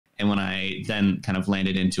And when I then kind of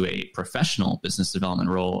landed into a professional business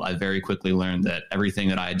development role, I very quickly learned that everything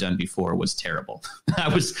that I had done before was terrible. I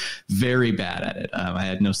was very bad at it. I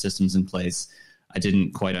had no systems in place. I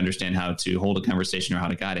didn't quite understand how to hold a conversation or how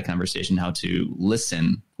to guide a conversation, how to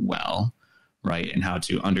listen well, right? And how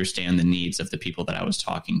to understand the needs of the people that I was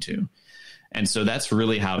talking to. And so that's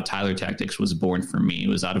really how Tyler Tactics was born for me. It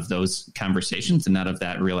was out of those conversations and out of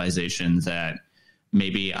that realization that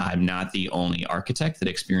maybe I'm not the only architect that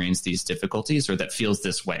experienced these difficulties or that feels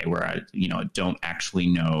this way, where I, don't actually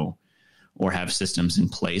know or have systems in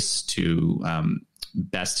place to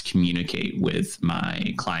best communicate with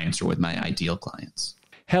my clients or with my ideal clients.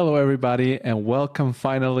 Hello, everybody, and welcome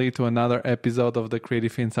finally to another episode of the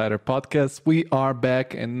Creative Insider Podcast. We are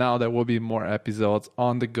back, and now there will be more episodes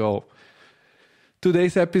on the go.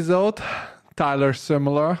 Today's episode, Tyler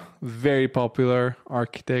Suomala, very popular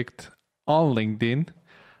architect on LinkedIn.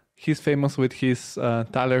 He's famous with his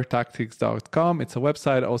tylertactics.com. It's a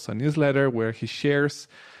website, also a newsletter, where he shares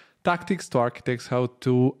tactics to architects, how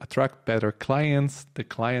to attract better clients, the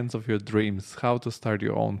clients of your dreams, how to start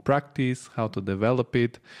your own practice, how to develop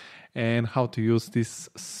it, and how to use these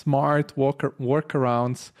smart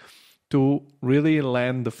workarounds to really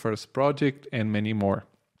land the first project and many more.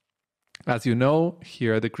 As you know,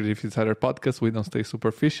 here at the Creative Insider Podcast, we don't stay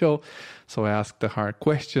superficial. So I ask the hard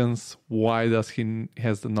questions. Why does he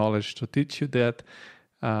has the knowledge to teach you that?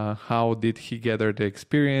 How did he gather the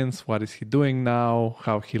experience? What is he doing now?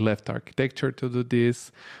 How he left architecture to do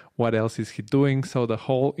this? What else is he doing? So the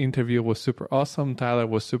whole interview was super awesome. Tyler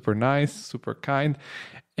was super nice, super kind,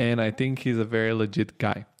 and I think he's a very legit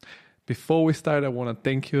guy. Before we start, I want to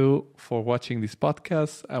thank you for watching this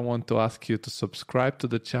podcast. I want to ask you to subscribe to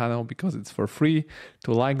the channel because it's for free,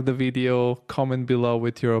 to like the video, comment below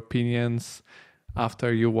with your opinions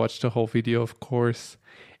after you watch the whole video, of course.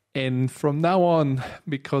 And from now on,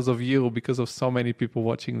 because of you, because of so many people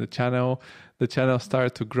watching the channel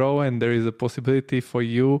started to grow, and there is a possibility for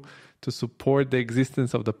you to support the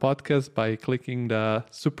existence of the podcast by clicking the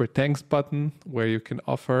super thanks button, where you can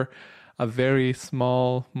offer a very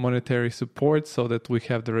small monetary support so that we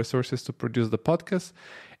have the resources to produce the podcast.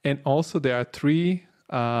 And also there are three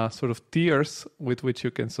sort of tiers with which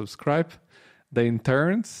you can subscribe: the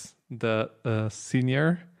interns, the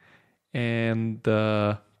senior, and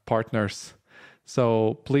the partners.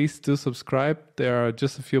 So please do subscribe. There are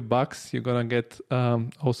just a few bucks. You're going to get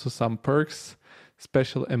also some perks,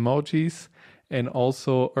 special emojis, and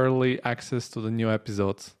also early access to the new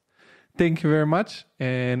episodes. Thank you very much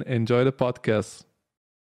and enjoy the podcast.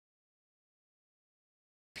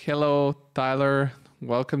 Hello, Tyler.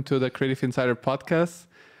 Welcome to the Creative Insider Podcast.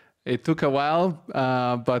 It took a while,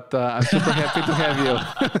 but I'm super happy to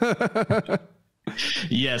have you.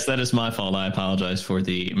 Yes, that is my fault. I apologize for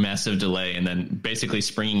the massive delay and then basically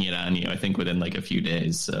springing it on you, I think, within like a few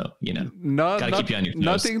days. So, gotta keep you on your toes.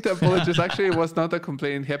 Nothing to apologize. Actually, it was not a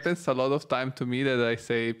complaint. It happens a lot of time to me that I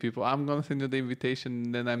say people, I'm going to send you the invitation,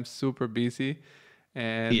 and then I'm super busy.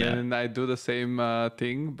 And then I do the same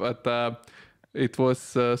thing. But it was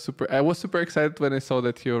super. I was super excited when I saw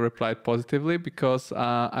that you replied positively because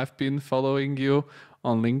I've been following you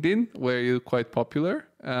on LinkedIn, where you're quite popular.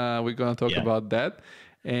 We're going to talk about that.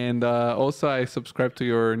 And also I subscribe to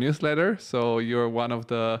your newsletter. So you're one of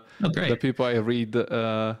the people I read.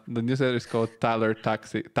 The newsletter is called Tyler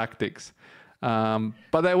Tactics.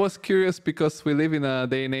 But I was curious because we live in a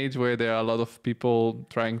day and age where there are a lot of people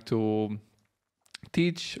trying to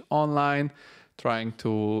teach online, trying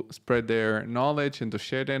to spread their knowledge and to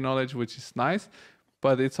share their knowledge, which is nice.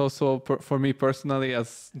 But it's also, for me personally,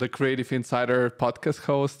 as the Creative Insider podcast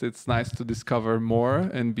host, it's nice to discover more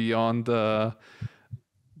and beyond the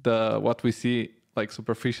what we see like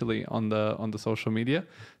superficially on the social media.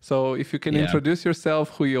 So if you can introduce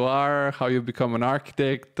yourself, who you are, how you become an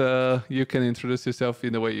architect, you can introduce yourself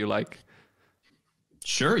in the way you like.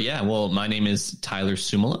 Sure. Yeah. Well, my name is Tyler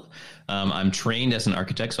Suomala. I'm trained as an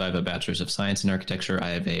architect, so I have a bachelor's of science in architecture. I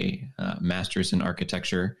have a master's in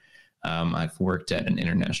architecture. I've worked at an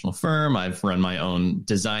international firm. I've run my own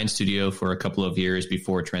design studio for a couple of years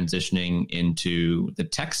before transitioning into the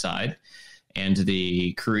tech side and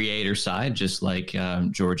the creator side, just like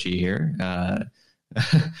Georgie here.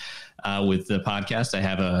 With the podcast, I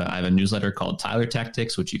have a newsletter called Tyler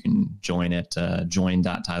Tactics, which you can join at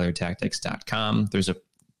join.tylertactics.com. There's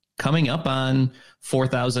coming up on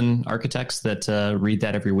 4,000 architects that read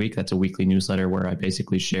that every week. That's a weekly newsletter where I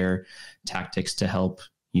basically share tactics to help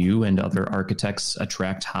you and other architects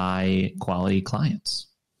attract high quality clients.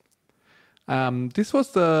 This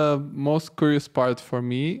was the most curious part for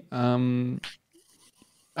me.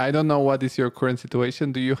 I don't know what is your current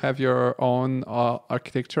situation. Do you have your own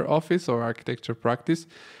architecture office or architecture practice?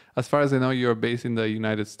 As far as I know, you're based in the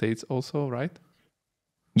United States also, right?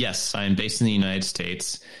 Yes, I am based in the United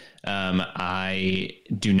States. I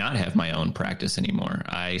do not have my own practice anymore.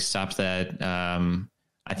 I stopped that.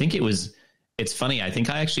 I think it's funny. I think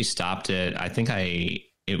I actually stopped it.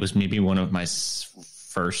 It was maybe one of my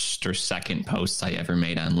first or second posts I ever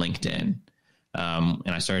made on LinkedIn. And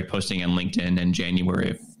I started posting on LinkedIn in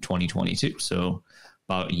January of 2022. So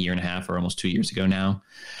about a year and a half or almost 2 years ago now.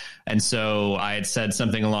 And so I had said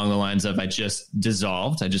something along the lines of, I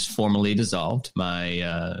just formally dissolved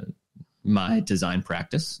my design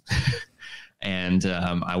practice. And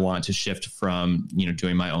I want to shift from,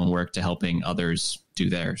 doing my own work to helping others do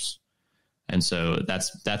theirs. And so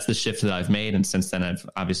that's the shift that I've made. And since then, I've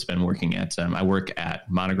obviously been working I work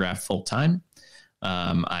at Monograph full time.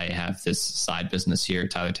 I have this side business here,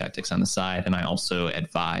 Tyler Tactics, on the side. And I also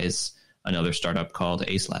advise another startup called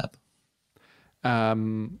Ace Lab.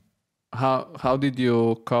 How did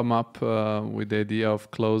you come up with the idea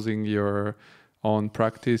of closing your own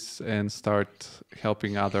practice and start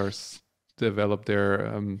helping others develop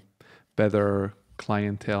their better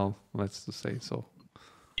clientele, let's just say so?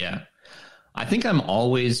 Yeah. I think I'm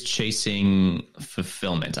always chasing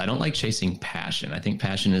fulfillment. I don't like chasing passion. I think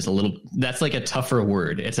passion is that's like a tougher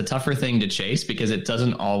word. It's a tougher thing to chase because it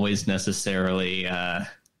doesn't always necessarily, I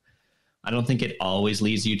don't think it always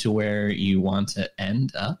leads you to where you want to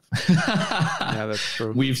end up. Yeah, that's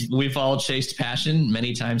true. We've all chased passion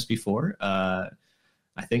many times before, I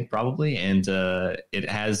think probably, and it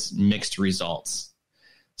has mixed results.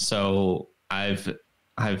 So I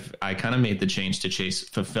kind of made the change to chase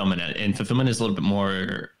fulfillment, and fulfillment is a little bit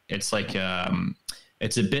more. It's like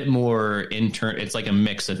it's a bit more internal. It's like a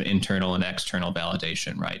mix of internal and external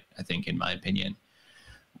validation, right? I think, in my opinion.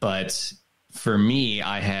 But for me,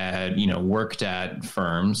 I had worked at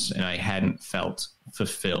firms, and I hadn't felt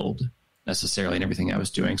fulfilled necessarily in everything I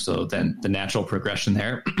was doing. So then the natural progression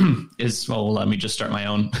there is, well, let me just start my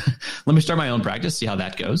own. Let me start my own practice, see how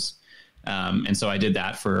that goes. And so I did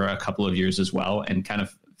that for a couple of years as well, and kind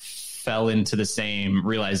of fell into the same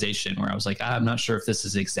realization where I was like, I'm not sure if this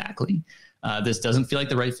is exactly, this doesn't feel like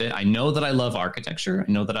the right fit. I know that I love architecture.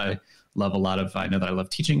 I know that I love I know that I love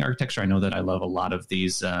teaching architecture. I know that I love a lot of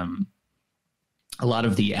these, a lot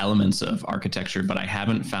of the elements of architecture, but I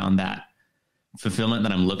haven't found that fulfillment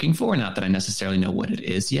that I'm looking for. Not that I necessarily know what it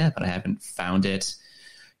is yet, but I haven't found it,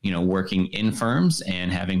 working in firms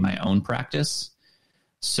and having my own practice.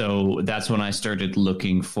 So that's when I started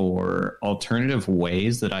looking for alternative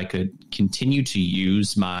ways that I could continue to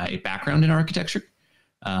use my background in architecture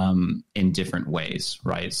in different ways,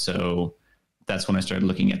 right? So that's when I started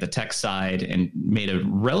looking at the tech side and made a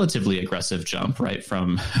relatively aggressive jump, right,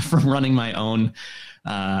 from running my own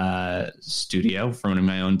running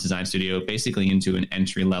my own design studio, basically into an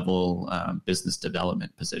entry-level business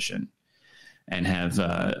development position, and have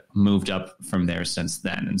moved up from there since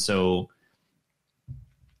then. And so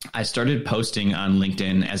I started posting on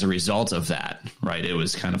LinkedIn as a result of that, right? It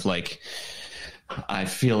was kind of like, I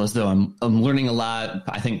feel as though I'm learning a lot.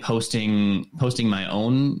 I think posting my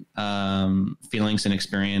own feelings and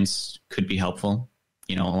experience could be helpful,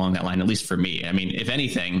 along that line, at least for me. I mean, if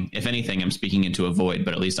anything, I'm speaking into a void,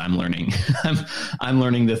 but at least I'm learning. I'm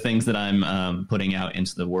learning the things that I'm putting out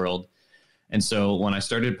into the world. And so when I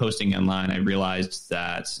started posting online, I realized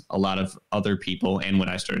that a lot of other people, and when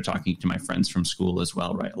I started talking to my friends from school as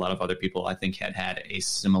well, right, a lot of other people I think had a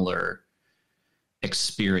similar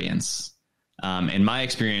experience. And my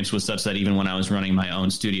experience was such that even when I was running my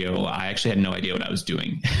own studio, I actually had no idea what I was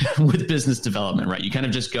doing with business development, right? You kind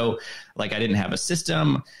of just go, like, I didn't have a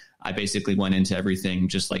system. I basically went into everything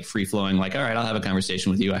just like free flowing, like, all right, I'll have a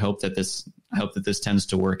conversation with you. I hope that this tends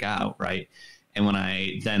to work out, right? And when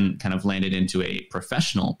I then kind of landed into a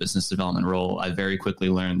professional business development role, I very quickly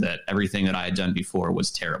learned that everything that I had done before was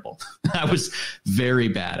terrible. I was very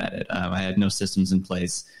bad at it. I had no systems in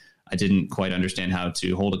place. I didn't quite understand how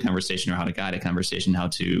to hold a conversation or how to guide a conversation, how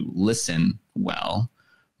to listen well,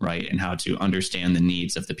 right? And how to understand the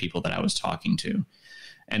needs of the people that I was talking to.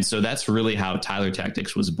 And so that's really how Tyler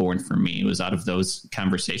Tactics was born for me. It was out of those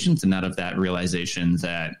conversations and out of that realization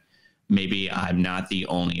that maybe I'm not the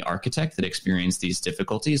only architect that experienced these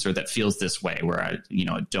difficulties or that feels this way, where I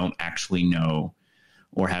don't actually know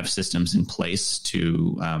or have systems in place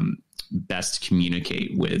to best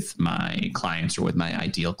communicate with my clients or with my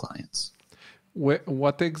ideal clients.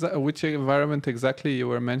 Which environment exactly you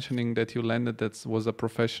were mentioning that you landed that was a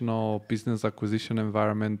professional business acquisition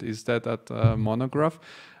environment? Is that at Monograph?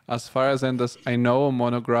 As far as I know,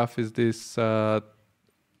 Monograph is this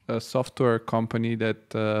a software company that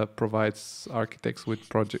provides architects with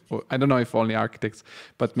project. I don't know if only architects,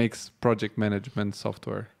 but makes project management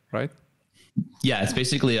software, right? Yeah, it's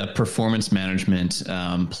basically a performance management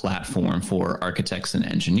platform for architects and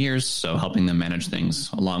engineers. So helping them manage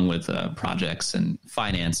things along with projects and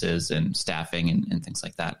finances and staffing and things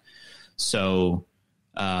like that. So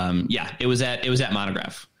it was at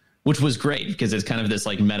Monograph, which was great because it's kind of this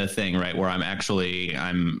like meta thing, right? Where I'm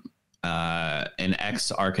an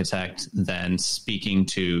ex-architect then speaking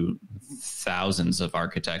to thousands of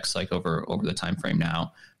architects like over the time frame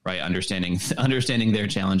now, right? Understanding their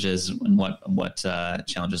challenges and what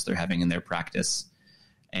challenges they're having in their practice,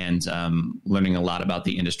 and learning a lot about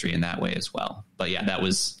the industry in that way as well. But yeah, that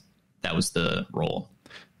was the role.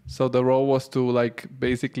 So the role was to like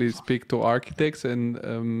basically speak to architects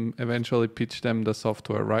and eventually pitch them the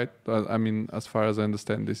software, right? I mean, as far as I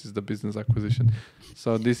understand, this is the business acquisition.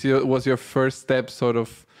 So this was your first step sort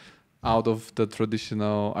of out of the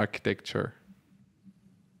traditional architecture.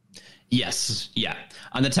 Yes. Yeah.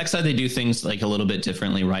 On the tech side, they do things like a little bit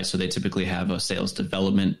differently, right? So they typically have a sales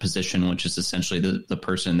development position, which is essentially the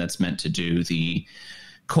person that's meant to do the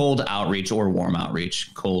cold outreach or warm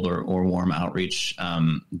outreach, cold or warm outreach,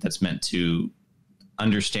 that's meant to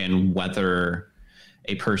understand whether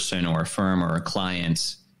a person or a firm or a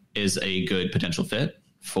client is a good potential fit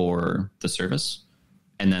for the service.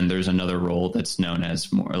 And then there's another role that's known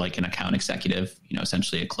as more like an account executive,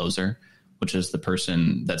 essentially a closer, which is the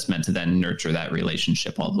person that's meant to then nurture that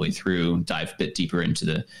relationship all the way through, dive a bit deeper into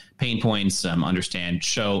the pain points,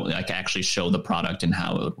 actually show the product and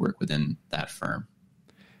how it would work within that firm.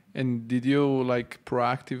 And did you like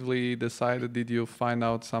proactively decide? Did you find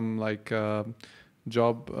out some like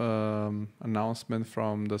job announcement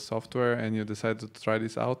from the software and you decided to try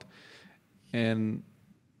this out?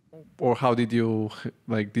 Or how did you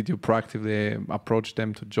proactively approach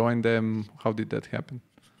them to join them? How did that happen?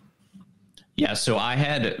 Yeah, so I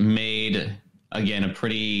had made, again, a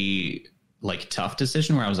pretty tough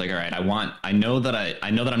decision where I was like, all right, I know that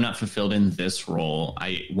I'm not fulfilled in this role.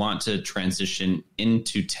 I want to transition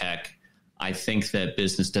into tech. I think that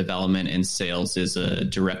business development and sales is a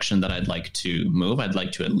direction that I'd like to move. I'd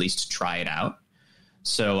like to at least try it out.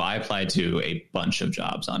 So I applied to a bunch of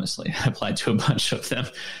jobs, honestly. I applied to a bunch of them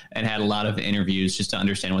and had a lot of interviews just to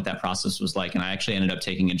understand what that process was like. And I actually ended up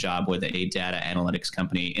taking a job with a data analytics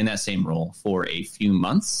company in that same role for a few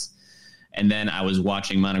months. And then I was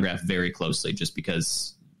watching Monograph very closely just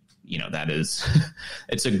because, that is,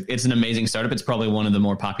 it's an amazing startup. It's probably one of the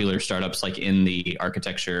more popular startups like in the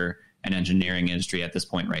architecture and engineering industry at this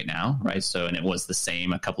point right now. Right. So, and it was the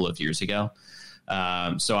same a couple of years ago.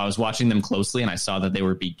 So I was watching them closely and I saw that they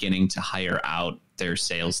were beginning to hire out their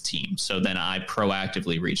sales team. So then I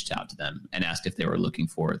proactively reached out to them and asked if they were looking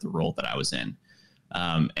for the role that I was in.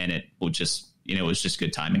 And it was just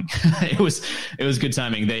good timing. It was good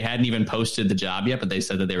timing. They hadn't even posted the job yet, but they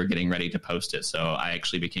said that they were getting ready to post it. So I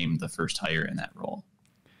actually became the first hire in that role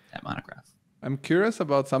at Monograph. I'm curious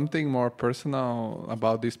about something more personal,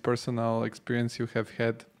 about this personal experience you have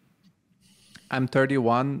had. I'm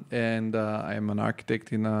 31 and I'm an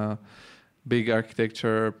architect in a big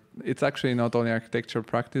architecture. It's actually not only architecture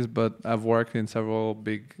practice, but I've worked in several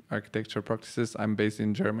big architecture practices. I'm based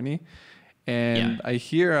in Germany. And I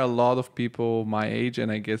hear a lot of people my age, and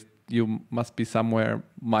I guess you must be somewhere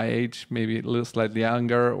my age, maybe a little slightly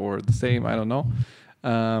younger or the same, I don't know.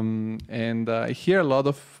 And I hear a lot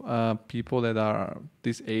of people that are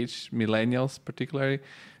this age, millennials particularly,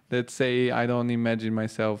 that say, I don't imagine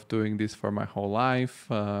myself doing this for my whole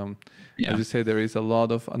life. As you say, there is a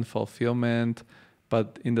lot of unfulfillment.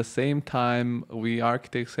 But in the same time, we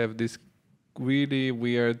architects have this really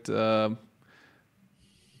weird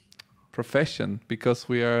profession because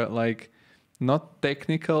we are like not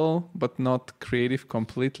technical, but not creative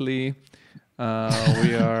completely.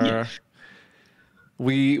 We are...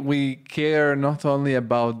 We care not only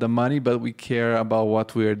about the money, but we care about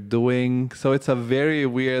what we're doing. So it's a very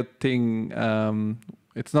weird thing.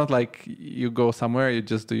 It's not like you go somewhere, you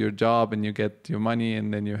just do your job and you get your money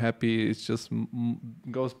and then you're happy. It just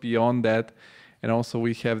goes beyond that. And also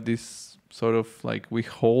we have this sort of like we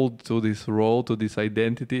hold to this role, to this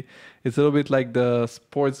identity. It's a little bit like the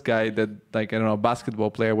sports guy that, like, I don't know, basketball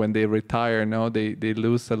player, when they retire, they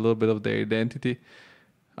lose a little bit of their identity.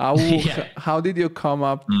 How did you come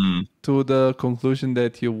up to the conclusion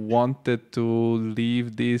that you wanted to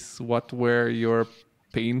leave this? What were your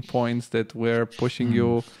pain points that were pushing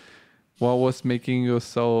you? What was making you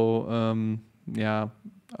so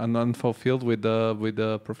unfulfilled with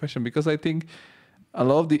the profession? Because I think a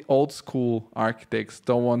lot of the old school architects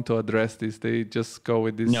don't want to address this. They just go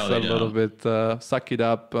with this a little bit, suck it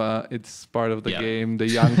up. It's part of the game. The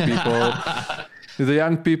young people, the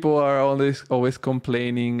young people are always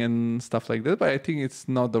complaining and stuff like that. But I think it's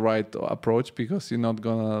not the right approach, because you're not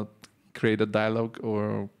gonna create a dialogue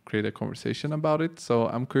or create a conversation about it. So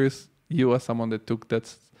I'm curious, you as someone that took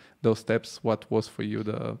those steps, what was for you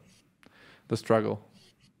the struggle?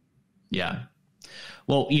 Yeah.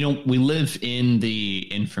 Well, we live in the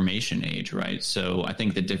information age, right? So I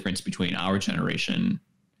think the difference between our generation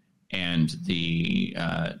and the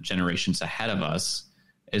generations ahead of us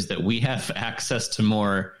is that we have access to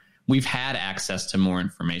more. We've had access to more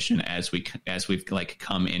information as we've like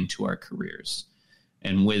come into our careers,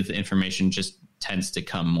 and with information just tends to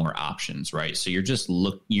come more options, right? So you're just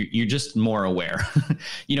more aware.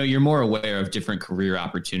 You're more aware of different career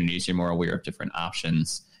opportunities. You're more aware of different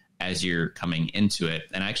options as you're coming into it.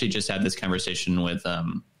 And I actually just had this conversation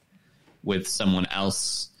with someone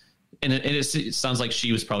else, and it sounds like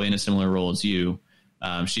she was probably in a similar role as you.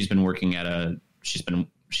 She's been working she's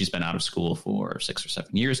been out of school for 6 or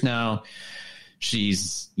 7 years now.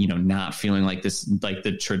 She's, not feeling like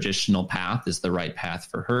the traditional path is the right path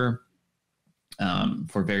for her,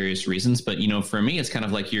 for various reasons. But, for me, it's kind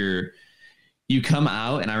of like you come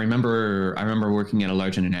out, and I remember working at a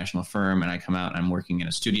large international firm, and I come out and I'm working in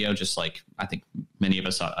a studio, just like I think many of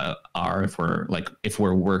us are, if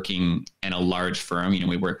we're working in a large firm.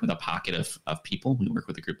 We work with a pocket of people. We work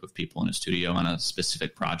with a group of people in a studio on a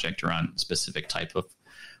specific project or on a specific type of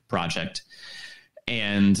project.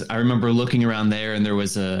 And I remember looking around there, and there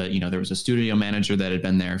was a studio manager that had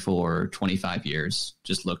been there for 25 years,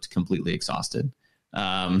 just looked completely exhausted.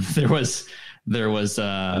 There was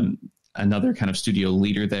another kind of studio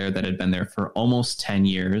leader there that had been there for almost 10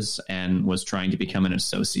 years and was trying to become an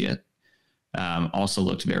associate. Also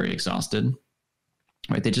looked very exhausted,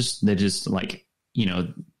 right? They just like,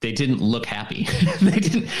 they didn't look happy. they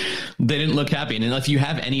didn't look happy. And if you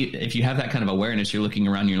have that kind of awareness, you're looking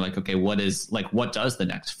around and you're like, okay, what does the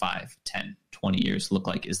next 5, 10, 20 years look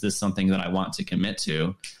like? Is this something that I want to commit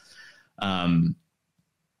to? And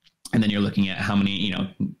then you're looking at how many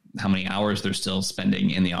hours they're still spending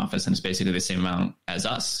in the office, and it's basically the same amount as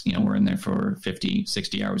us. We're in there for 50,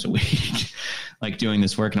 60 hours a week, like doing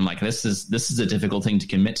this work. And I'm like, this is a difficult thing to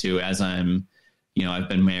commit to, as I've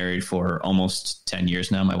been married for almost 10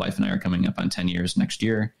 years now. My wife and I are coming up on 10 years next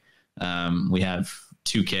year. We have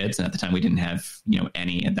 2 kids, and at the time we didn't have,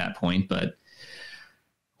 any at that point. But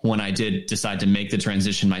when I did decide to make the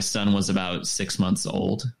transition, my son was about 6 months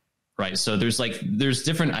old. Right. So there's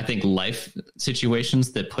different, I think, life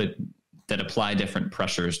situations that apply different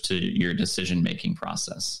pressures to your decision-making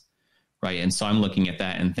process. Right. And so I'm looking at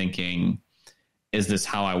that and thinking, is this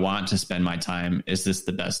how I want to spend my time? Is this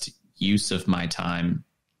the best use of my time?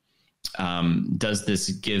 Does this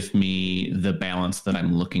give me the balance that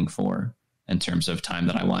I'm looking for in terms of time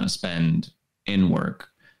that I want to spend in work,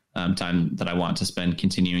 time that I want to spend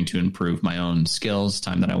continuing to improve my own skills,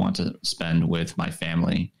 time that I want to spend with my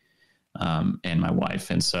family, and my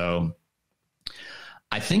wife. And so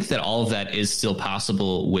I think that all of that is still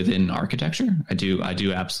possible within architecture. I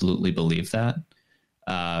do absolutely believe that.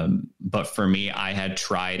 But for me, I had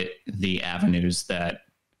tried the avenues that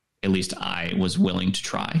at least I was willing to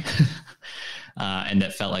try, and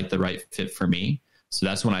that felt like the right fit for me. So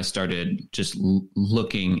that's when I started just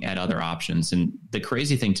looking at other options. And the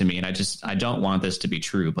crazy thing to me, and I don't want this to be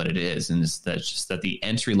true, but it is, and it's that the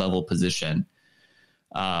entry level position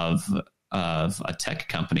of a tech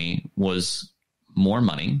company was more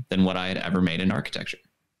money than what I had ever made in architecture,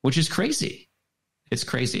 which is crazy. It's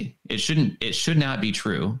crazy. It should not be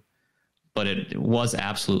true, but it was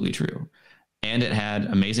absolutely true. And it had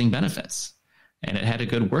amazing benefits, and it had a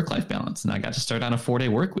good work-life balance. And I got to start on a 4-day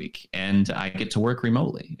work week, and I get to work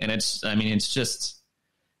remotely. And it's just,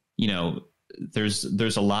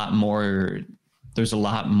 there's a lot more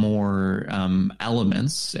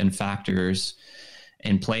elements and factors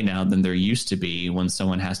in play now than there used to be when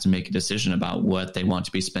someone has to make a decision about what they want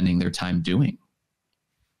to be spending their time doing.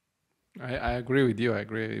 I agree with you.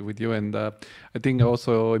 And I think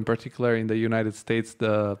also in particular in the United States,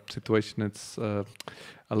 the situation is a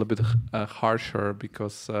little bit harsher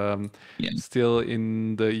because still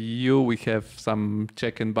in the EU, we have some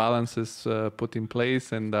check and balances put in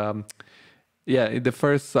place. And it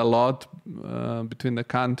differs a lot between the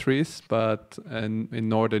countries, but in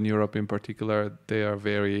Northern Europe in particular, they are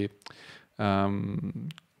very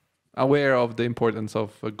aware of the importance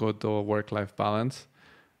of a good work-life balance.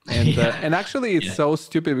 And and actually, it's so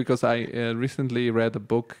stupid because I recently read a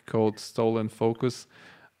book called Stolen Focus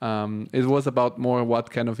It was about more what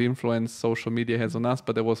kind of influence social media has on us,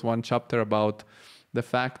 but there was one chapter about the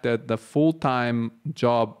fact that the full-time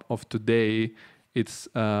job of today, it's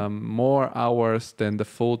more hours than the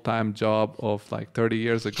full-time job of like 30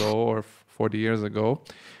 years ago or 40 years ago.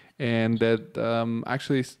 And that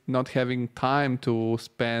actually not having time to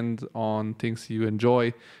spend on things you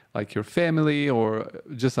enjoy, like your family or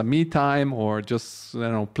just a me time or just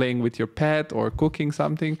playing with your pet or cooking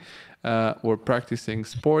something or practicing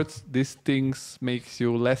sports, these things makes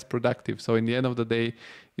you less productive. So in the end of the day,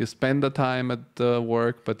 you spend the time at the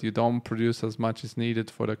work, but you don't produce as much as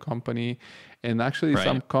needed for the company. And actually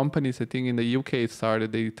some companies, I think in the UK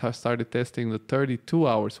started testing the 32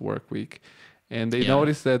 hours work week. And they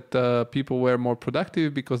noticed that people were more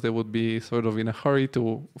productive because they would be sort of in a hurry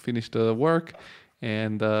to finish the work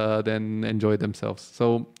and then enjoy themselves.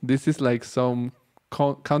 So this is like some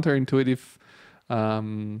counterintuitive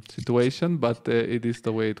situation, but it is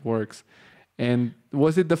the way it works. And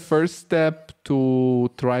was it the first step to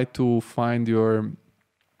try to find your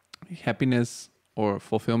happiness or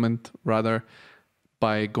fulfillment rather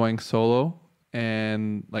by going solo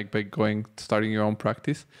and like by starting your own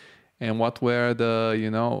practice? And what were the,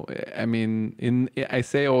 I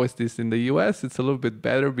say always this, in the US, it's a little bit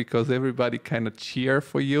better because everybody kind of cheer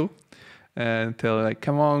for you and tell like,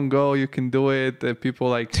 come on, go, you can do it. And people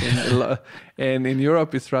like, and in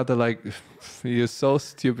Europe, it's rather like, you're so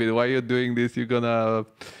stupid. Why are you doing this? You're gonna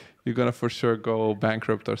for sure go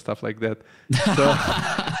bankrupt or stuff like that. So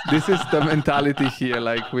this is the mentality here.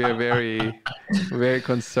 Like we are very, very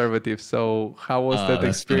conservative. So how was that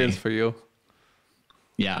experience for you?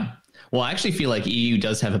 Yeah. Well, I actually feel like EU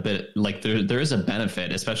does have a bit, like there is a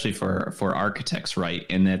benefit, especially for architects, right?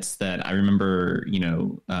 And that's that I remember,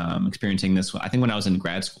 experiencing this. I think when I was in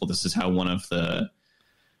grad school, this is how one of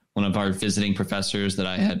our visiting professors that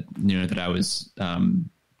I had, that I was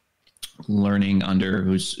learning under,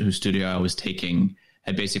 whose studio I was taking,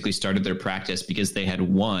 had basically started their practice because they had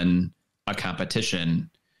won a competition,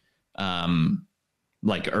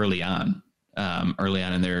 like early on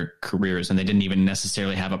in their careers, and they didn't even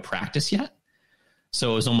necessarily have a practice yet.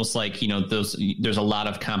 So it was almost like, there's a lot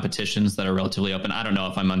of competitions that are relatively open. I don't know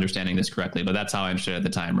if I'm understanding this correctly, but that's how I understood it at the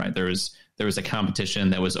time, right? There was a competition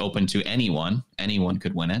that was open to anyone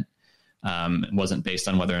could win it. It wasn't based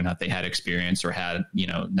on whether or not they had experience or had,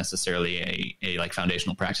 necessarily a like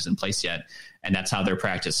foundational practice in place yet. And that's how their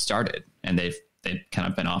practice started. And they've kind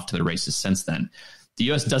of been off to the races since then. The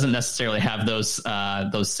US doesn't necessarily have those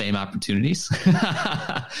same opportunities.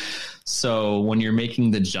 So when you're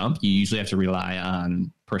making the jump, you usually have to rely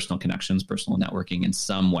on personal connections, personal networking in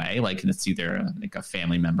some way. Like it's either like a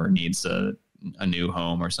family member needs a new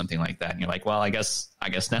home or something like that. And you're like, well, I guess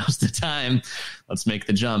now's the time. Let's make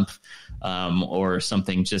the jump. Or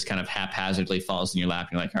something just kind of haphazardly falls in your lap.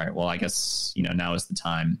 And you're like, all right, well, I guess, now is the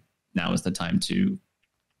time. Now is the time to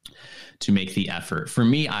make the effort. For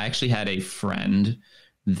me, I actually had a friend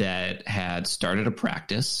that had started a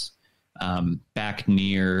practice back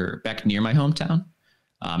near my hometown.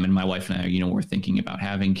 And my wife and I, were thinking about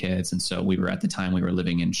having kids. And so we were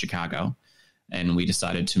living in Chicago, and we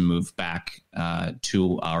decided to move back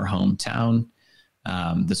to our hometown.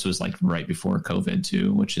 This was like right before COVID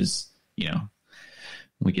too, which is,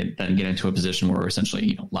 we get into a position where we're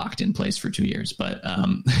essentially, locked in place for 2 years. But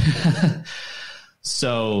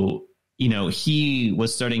so, he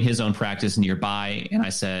was starting his own practice nearby. And I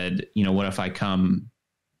said, what if I come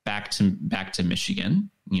back to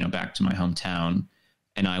Michigan, back to my hometown,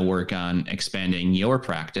 and I work on expanding your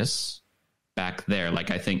practice back there?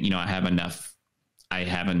 Like, I think, I have enough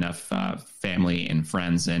family and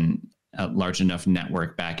friends and a large enough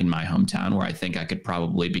network back in my hometown where I think I could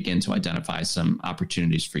probably begin to identify some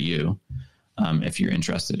opportunities for you if you're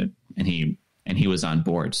interested. And he was on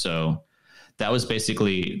board. So that was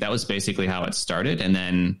basically how it started. And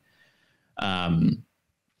then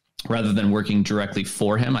rather than working directly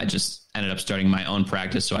for him, I just ended up starting my own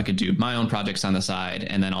practice so I could do my own projects on the side,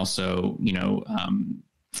 and then also,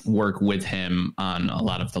 work with him on a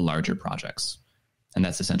lot of the larger projects. And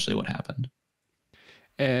that's essentially what happened.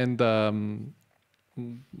 And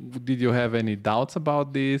did you have any doubts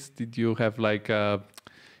about this? Did you have like, some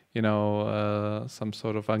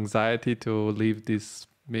sort of anxiety to leave this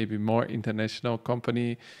maybe more international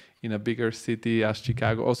company in a bigger city as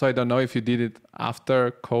Chicago? Also, I don't know if you did it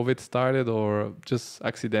after COVID started or just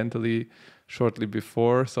accidentally shortly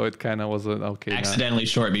before. So it kind of was okay. Accidentally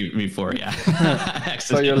short before, yeah.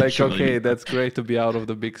 So you're like, okay, that's great to be out of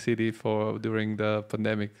the big city during the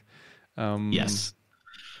pandemic. Yes.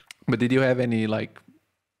 But did you have any a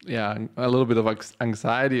little bit of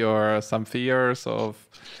anxiety or some fears of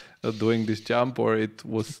doing this jump, or it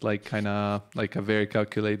was like kind of like a very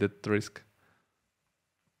calculated risk?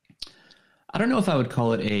 I don't know if I would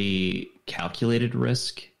call it a calculated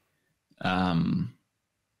risk. I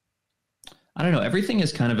don't know. Everything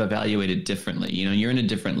is kind of evaluated differently. You know, you're in a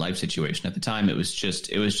different life situation. At the time, it was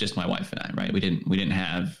just my wife and I, right? We didn't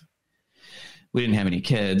have any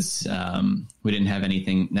kids. We didn't have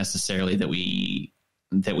anything necessarily that we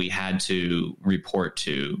had to report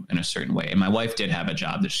to in a certain way. And my wife did have a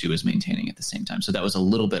job that she was maintaining at the same time. So that was a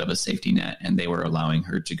little bit of a safety net, and they were allowing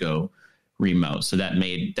her to go remote. So that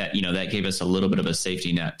gave us a little bit of a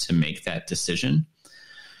safety net to make that decision.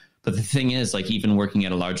 But the thing is, like, even working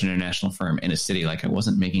at a large international firm in a city, like, I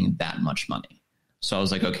wasn't making that much money. So I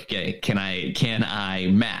was like, okay, can I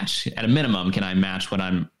match, at a minimum, can I match what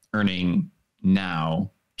I'm earning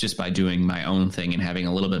now just by doing my own thing and having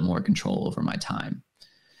a little bit more control over my time?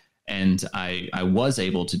 And I was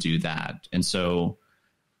able to do that. And so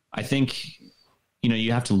I think, you know,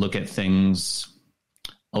 you have to look at things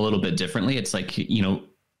a little bit differently. It's like, you know,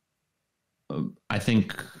 I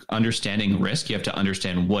think understanding risk, you have to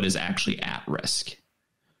understand what is actually at risk,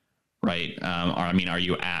 right? Or, I mean, are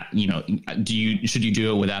you at, you know, should you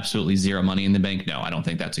do it with absolutely zero money in the bank? No, I don't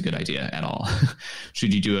think that's a good idea at all.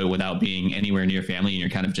 Should you do it without being anywhere near family and you're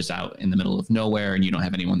kind of just out in the middle of nowhere and you don't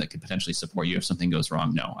have anyone that could potentially support you if something goes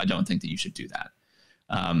wrong? No, I don't think that you should do that.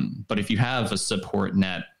 But if you have a support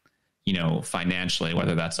net, you know, financially,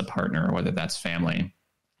 whether that's a partner or whether that's family,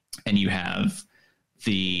 and you have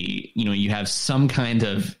you have some kind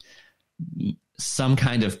of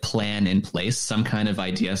plan in place, some kind of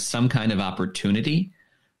idea, some kind of opportunity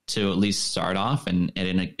to at least start off and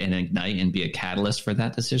ignite and be a catalyst for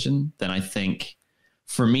that decision, then I think,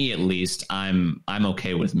 for me at least, I'm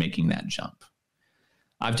okay with making that jump.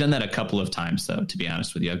 I've done that a couple of times, though, to be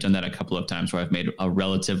honest with you. I've done that a couple of times where I've made a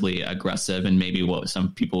relatively aggressive and maybe what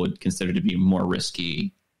some people would consider to be more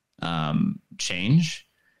risky change.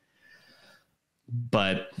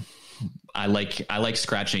 But I like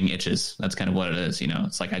scratching itches. That's kind of what it is. You know,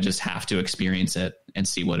 it's like, I just have to experience it and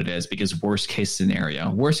see what it is, because worst case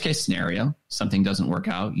scenario, something doesn't work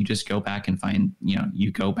out. You just go back and find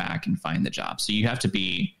the job. So you have to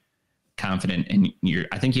be confident in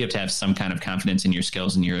I think you have to have some kind of confidence in your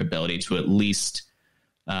skills and your ability to at least,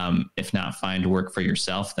 if not find work for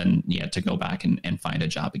yourself, then you have to go back and find a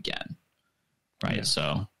job again. Right. Yeah.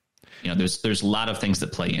 So, you know, there's a lot of things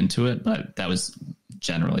that play into it, but that was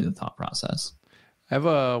generally the thought process. I have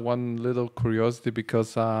one little curiosity,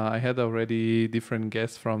 because I had already different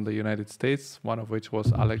guests from the United States, one of which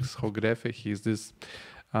was Alex Hogrefe. He's this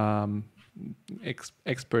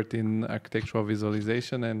expert in architectural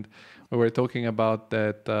visualization, and we were talking about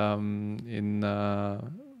that in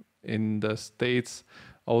the States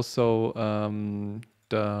also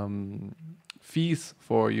the fees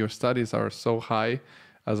for your studies are so high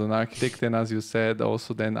as an architect, and as you said,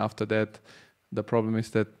 also then after that, the problem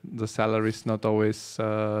is that the salaries not always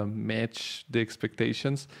match the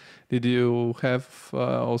expectations. Did you have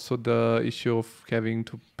also the issue of having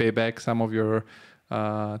to pay back some of your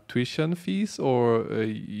tuition fees, or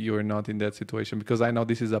you're not in that situation? Because I know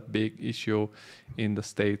this is a big issue in the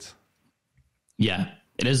States. Yeah,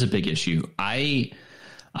 it is a big issue. I've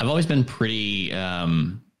always been pretty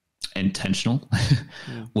intentional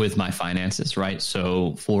with my finances, right?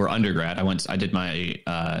 So for undergrad,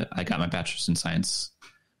 I got my bachelor's in science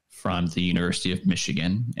from the University of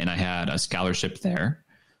Michigan, and I had a scholarship there.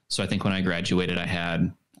 So I think when I graduated, I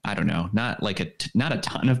had, I don't know, not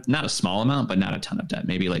a small amount, but not a ton of debt,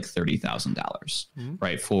 maybe like $30,000,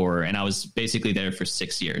 right? And I was basically there for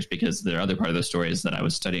 6 years, because the other part of the story is that I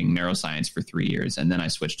was studying neuroscience for 3 years, and then I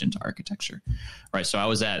switched into architecture, right? So I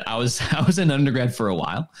was in undergrad for a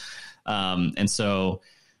while. And so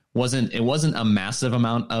it wasn't a massive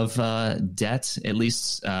amount of debt, at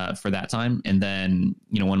least for that time. And then,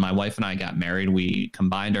 you know, when my wife and I got married, we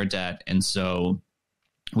combined our debt. And so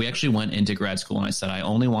we actually went into grad school, and I said, I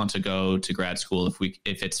only want to go to grad school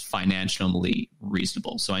if it's financially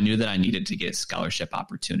reasonable. So I knew that I needed to get scholarship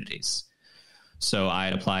opportunities. So I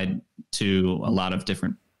had applied to a lot of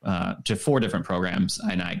to 4 different programs,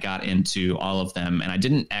 and I got into all of them. And I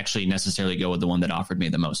didn't actually necessarily go with the one that offered me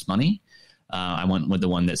the most money. I went with the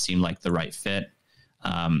one that seemed like the right fit,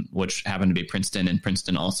 which happened to be Princeton, and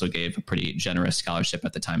Princeton also gave a pretty generous scholarship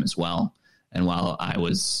at the time as well. And while I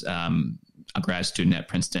was a grad student at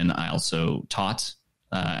Princeton, I also taught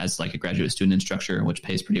as like a graduate student instructor, which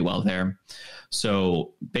pays pretty well there.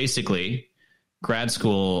 So basically, grad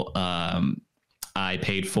school I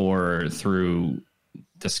paid for through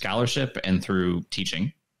the scholarship and through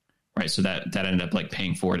teaching, right? So that ended up like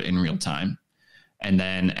paying for it in real time. And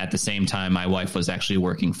then at the same time, my wife was actually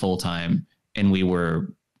working full time, and we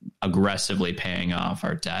were aggressively paying off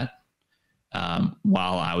our debt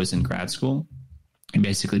while I was in grad school, and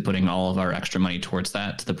basically putting all of our extra money towards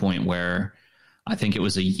that, to the point where I think it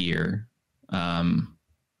was a year,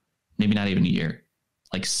 maybe not even a year,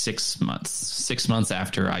 like 6 months. 6 months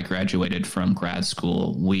after I graduated from grad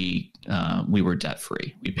school, we were debt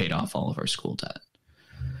free. We paid off all of our school debt.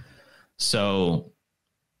 So,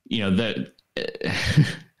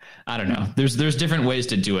 I don't know. There's different ways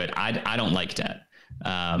to do it. I don't like debt.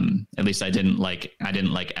 At least I didn't like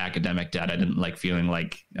academic debt. I didn't like feeling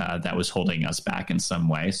like that was holding us back in some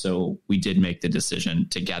way. So we did make the decision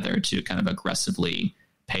together to kind of aggressively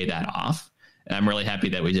pay that off. And I'm really happy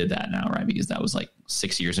that we did that now, right? Because that was like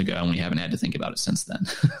 6 years ago, and we haven't had to think about it since then.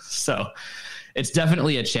 So it's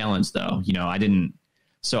definitely a challenge, though. I didn't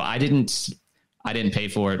pay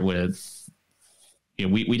for it with,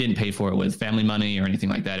 we didn't pay for it with family money or anything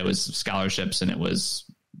like that. It was scholarships, and it was,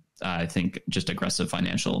 I think, just aggressive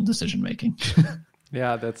financial decision making.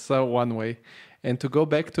 Yeah, that's one way. And to go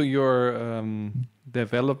back to your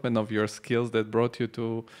development of your skills that brought you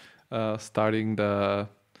to starting the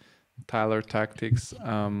Tyler Tactics,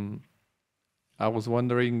 I was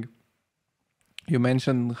wondering, you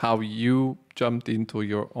mentioned how you jumped into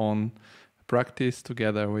your own practice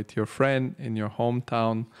together with your friend in your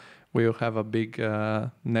hometown, where you have a big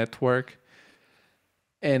network,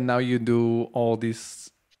 and now you do all these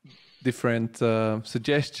different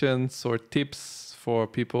suggestions or tips for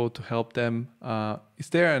people to help them. Is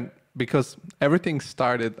there because everything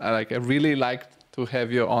started, I really like to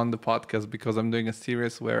have you on the podcast, because I'm doing a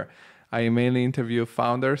series where I mainly interview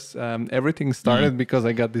founders. Everything started because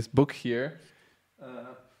I got this book here.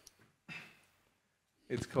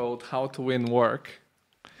 It's called How to Win Work.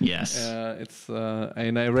 Yes.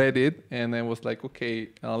 And I read it, and I was like, okay,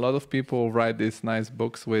 a lot of people write these nice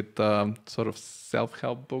books with sort of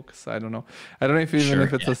self-help books. I don't know if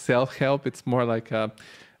it's a self-help. It's more like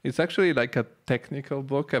it's actually like a technical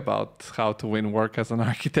book about how to win work as an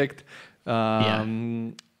architect.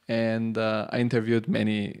 And I interviewed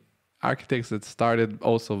many architects that started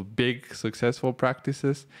also big successful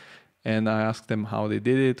practices, and I asked them how they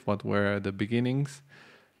did it, what were the beginnings.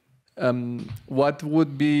 What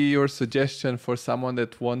would be your suggestion for someone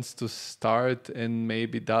that wants to start and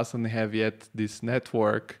maybe doesn't have yet this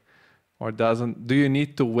network, or do you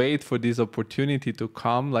need to wait for this opportunity to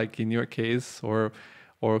come, like in your case, or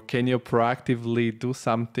can you proactively do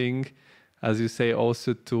something, as you say,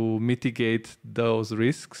 also to mitigate those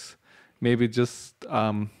risks? Maybe just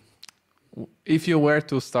if you were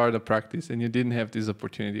to start a practice and you didn't have this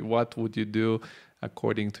opportunity, what would you do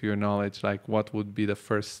according to your knowledge? Like, what would be the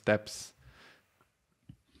first steps?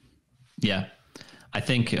 Yeah, I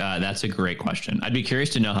think that's a great question. I'd be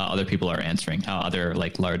curious to know how other people are answering, how other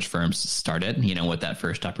large firms started, what that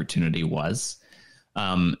first opportunity was.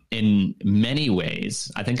 In many ways,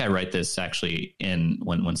 I think I write this actually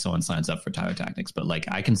when someone signs up for Tyler Tactics, but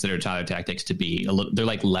I consider Tyler Tactics to be they're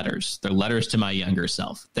like letters. They're letters to my younger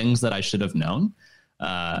self, things that I should have known,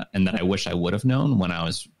 and that I wish I would have known when I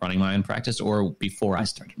was running my own practice or before I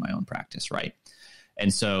started my own practice. Right.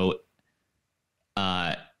 And so,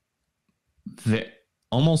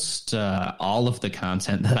 almost all of the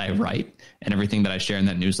content that I write and everything that I share in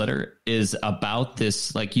that newsletter is about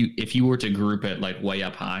this. If you were to group it way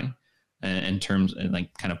up high in terms,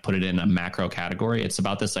 kind of put it in a macro category, it's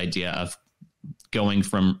about this idea of going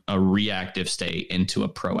from a reactive state into a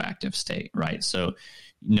proactive state, right? So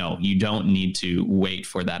no, you don't need to wait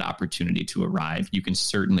for that opportunity to arrive. You can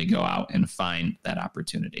certainly go out and find that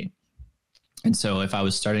opportunity. And so if I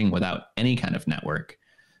was starting without any kind of network,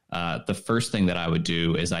 the first thing that I would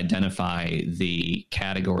do is identify the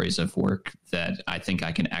categories of work that I think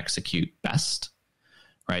I can execute best,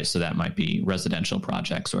 right? So that might be residential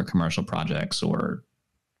projects or commercial projects or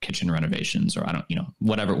kitchen renovations, or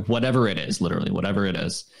whatever it is, literally whatever it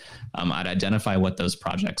is. I'd identify what those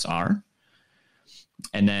projects are.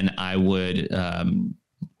 And then I would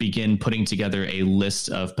begin putting together a list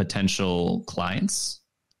of potential clients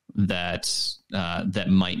that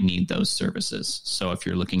might need those services. So if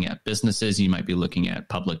you're looking at businesses, you might be looking at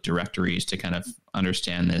public directories to kind of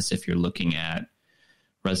understand this. If you're looking at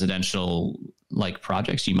residential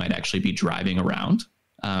projects, you might actually be driving around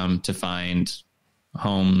to find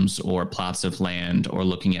homes or plots of land, or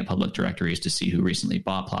looking at public directories to see who recently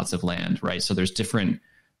bought plots of land, right? So there's different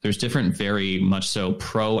very much so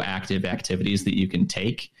proactive activities that you can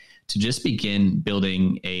take to just begin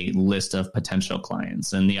building a list of potential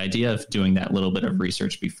clients. And the idea of doing that little bit of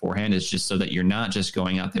research beforehand is just so that you're not just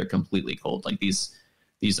going out there completely cold.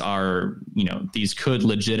 these are, these could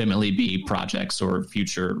legitimately be projects or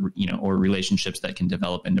future, or relationships that can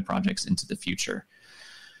develop into projects into the future.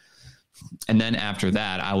 And then after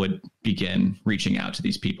that, I would begin reaching out to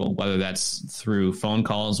these people, whether that's through phone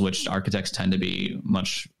calls, which architects tend to be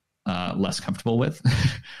much less comfortable with,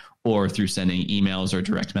 or through sending emails or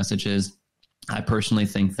direct messages. I personally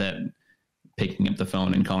think that picking up the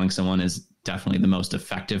phone and calling someone is definitely the most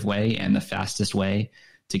effective way and the fastest way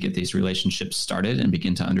to get these relationships started and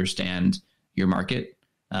begin to understand your market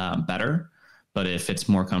better. But if it's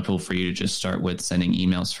more comfortable for you to just start with sending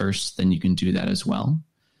emails first, then you can do that as well.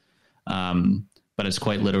 But it's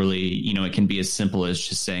quite literally, it can be as simple as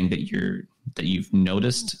just saying that you've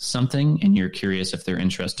noticed something and you're curious if they're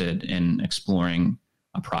interested in exploring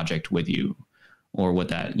a project with you, or what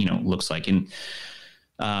that, looks like. And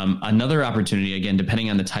another opportunity, again, depending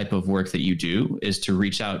on the type of work that you do, is to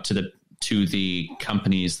reach out to the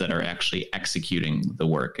companies that are actually executing the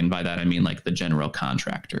work. And by that, I mean like the general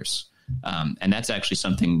contractors. And that's actually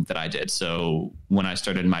something that I did. So when I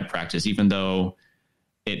started my practice, even though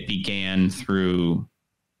it began through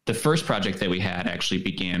the first project that we had actually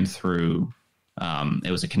began through,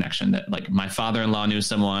 it was a connection that, like, my father-in-law knew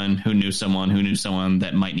someone who knew someone who knew someone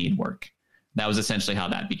that might need work. That was essentially how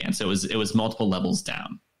that began. So it was multiple levels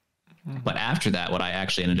down. Mm-hmm. But after that, what I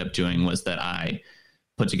actually ended up doing was that I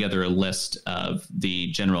put together a list of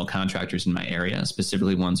the general contractors in my area,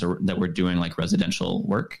 specifically ones that were doing like residential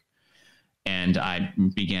work. And I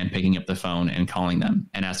began picking up the phone and calling them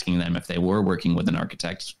and asking them if they were working with an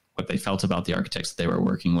architect, what they felt about the architects that they were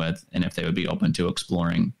working with, and if they would be open to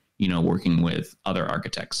exploring, working with other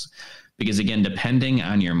architects. Because again, depending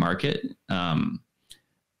on your market,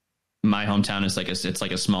 my hometown is it's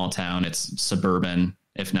like a small town. It's suburban,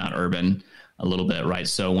 if not urban, a little bit, right?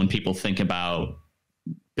 So when people think about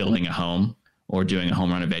building a home or doing a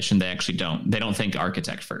home renovation, they don't think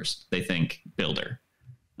architect first. They think builder.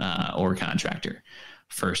 Or contractor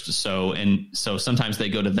first. So sometimes they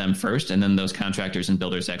go to them first, and then those contractors and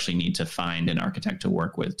builders actually need to find an architect to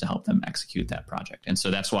work with to help them execute that project. And so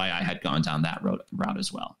that's why I had gone down that route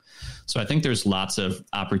as well. So I think there's lots of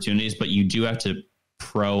opportunities, but you do have to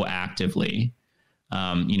proactively,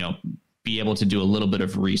 be able to do a little bit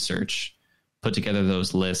of research, put together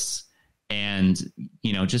those lists, and,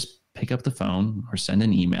 just pick up the phone or send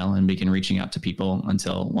an email and begin reaching out to people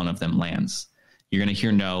until one of them lands. You're going to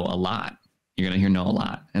hear no a lot.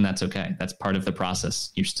 And that's okay. That's part of the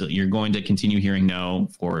process. You're going to continue hearing no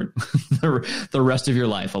for the rest of your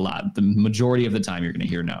life a lot. The majority of the time you're going to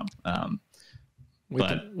hear no.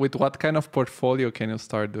 With what kind of portfolio can you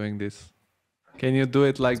start doing this? Can you do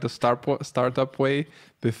it like the startup way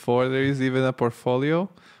before there is even a portfolio?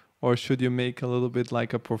 Or should you make a little bit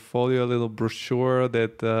like a portfolio, a little brochure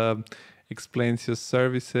that explains your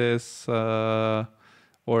services?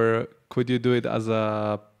 Or could you do it as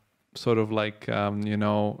a sort of like,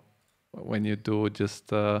 when you do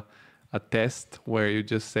just a test where you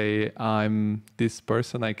just say, I'm this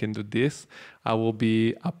person, I can do this. I will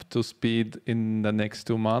be up to speed in the next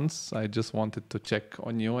 2 months. I just wanted to check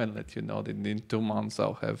on you and let you know that in 2 months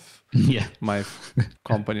I'll have my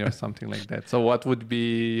company or something like that. So what would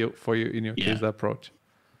be for you in your case the approach?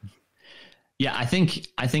 Yeah, I think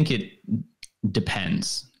it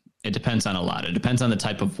depends. It depends on a lot. It depends on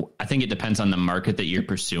I think it depends on the market that you're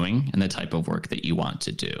pursuing and the type of work that you want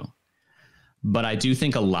to do. But I do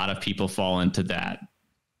think a lot of people fall into that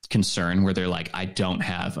concern where they're like, I don't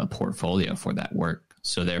have a portfolio for that work,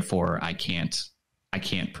 so therefore I can't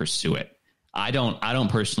pursue it. I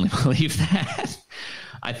don't personally believe that.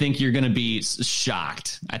 I think you're going to be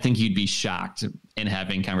shocked. I think you'd be shocked in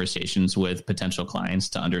having conversations with potential clients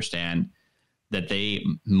to understand that they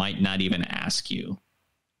might not even ask you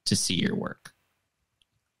to see your work.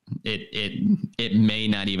 It may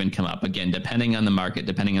not even come up. Again, depending on the market,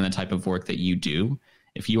 depending on the type of work that you do,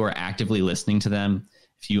 if you are actively listening to them,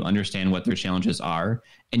 if you understand what their challenges are,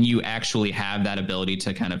 and you actually have that ability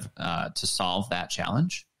to kind of to solve that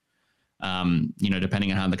challenge,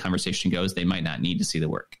 depending on how the conversation goes, they might not need to see the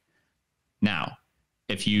work. Now,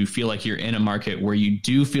 if you feel like you're in a market where you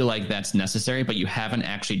do feel like that's necessary, but you haven't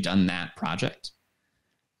actually done that project,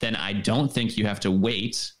 then I don't think you have to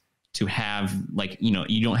wait to have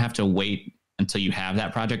you don't have to wait until you have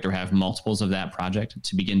that project or have multiples of that project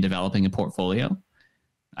to begin developing a portfolio.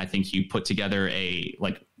 I think you put together an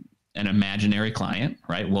imaginary client,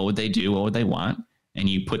 right? What would they do? What would they want? And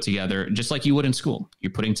you put together, just like you would in school,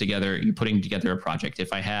 you're putting together a project.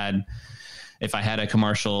 If I had a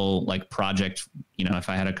commercial project, if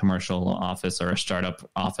I had a commercial office or a startup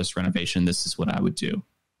office renovation, this is what I would do.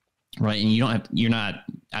 Right. And you're not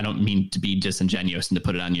I don't mean to be disingenuous and to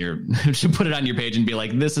put it on your to put it on your page and be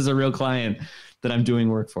like, this is a real client that I'm doing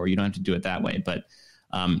work for. You don't have to do it that way, but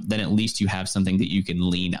then at least you have something that you can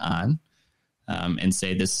lean on and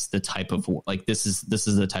say, this is the type of this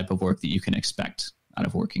is the type of work that you can expect out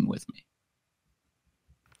of working with me.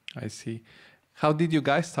 I see. How did you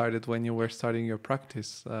guys start it when you were starting your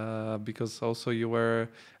practice? Because also you were,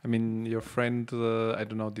 I mean, your friend, I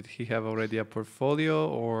don't know, did he have already a portfolio,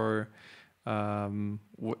 or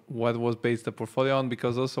what was based the portfolio on?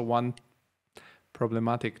 Because also one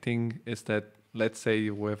problematic thing is that, let's say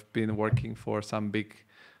you have been working for some big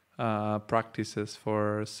practices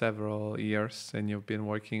for several years, and you've been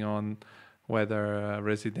working on whether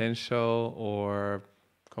residential or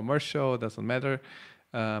commercial, doesn't matter.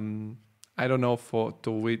 I don't know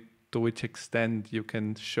to which extent you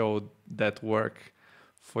can show that work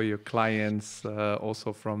for your clients,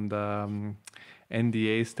 also from the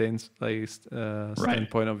NDA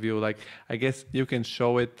standpoint of view. Like, I guess you can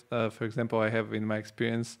show it. For example, I have, in my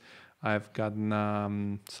experience, I've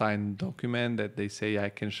gotten signed document that they say I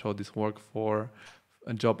can show this work for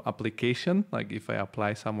a job application. Like, if I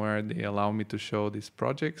apply somewhere, they allow me to show these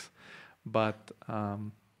projects. But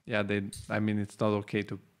it's not okay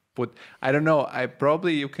to put, I don't know,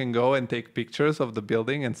 probably you can go and take pictures of the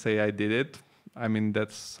building and say I did it. I mean,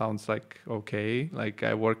 that sounds like okay. Like,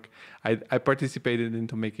 I participated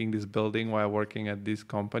into making this building while working at this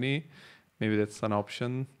company. Maybe that's an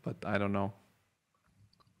option, but I don't know.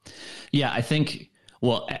 Yeah, I think,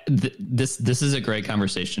 well, this is a great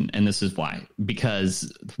conversation, and this is why,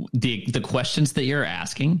 because the questions that you're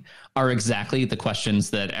asking are exactly the questions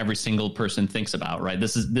that every single person thinks about, right?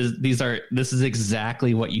 This is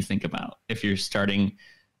exactly what you think about if you're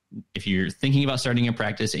thinking about starting a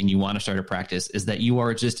practice and you want to start a practice, is that you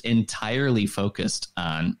are just entirely focused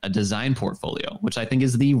on a design portfolio, which I think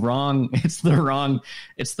is the wrong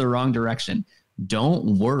direction.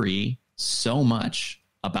 Don't worry so much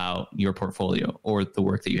about your portfolio or the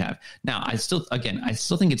work that you have. Now, I still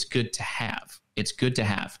think it's good to have. It's good to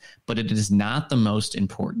have, but it is not the most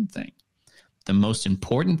important thing. The most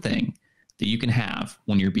important thing that you can have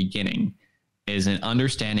when you're beginning is an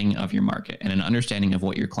understanding of your market and an understanding of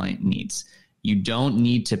what your client needs. You don't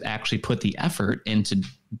need to actually put the effort into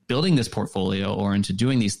building this portfolio or into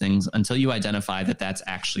doing these things until you identify that that's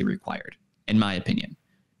actually required, in my opinion.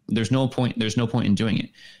 There's no point in doing it.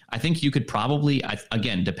 I think you could probably,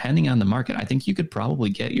 again, depending on the market, I think you could probably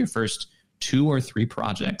get your first 2 or 3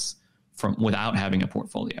 projects without having a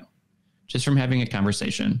portfolio, just from having a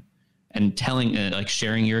conversation and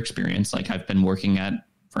sharing your experience. Like, I've been working at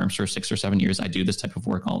firms for 6 or 7 years. I do this type of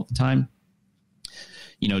work all the time,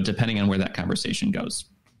 depending on where that conversation goes.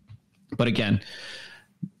 But again,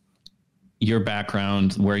 your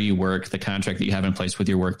background, where you work, the contract that you have in place with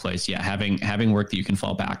your workplace, having work that you can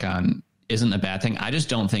fall back on isn't a bad thing. I just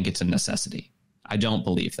don't think it's a necessity. I don't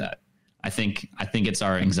believe that. I think it's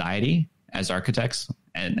our anxiety as architects,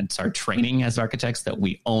 and it's our training as architects, that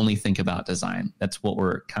we only think about design. That's what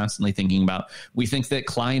we're constantly thinking about. We think that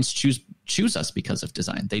clients choose us because of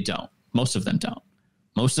design. They don't. Most of them don't.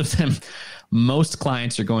 Most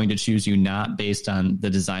clients are going to choose you not based on the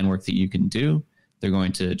design work that you can do. They're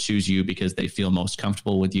going to choose you because they feel most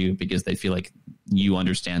comfortable with you, because they feel like you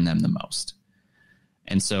understand them the most.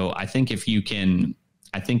 And so I think if you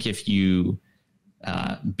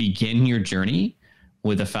begin your journey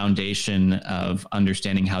with a foundation of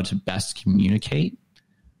understanding how to best communicate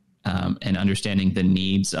and understanding the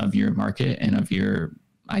needs of your market and of your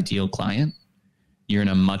ideal client, you're in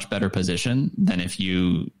a much better position than if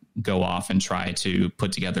you go off and try to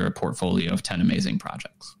put together a portfolio of 10 amazing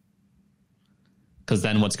projects. Because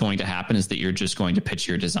then what's going to happen is that you're just going to pitch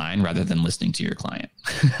your design rather than listening to your client.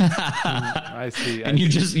 I see. And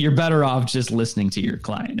you're better off just listening to your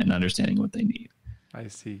client and understanding what they need. I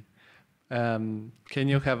see. Can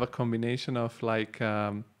you have a combination of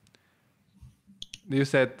you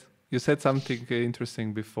said something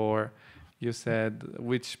interesting before. You said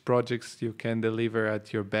which projects you can deliver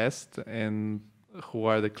at your best and who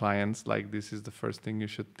are the clients. Like, this is the first thing you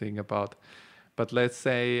should think about. But let's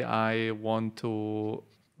say I want to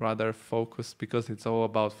rather focus, because it's all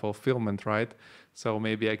about fulfillment, right? So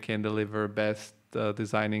maybe I can deliver best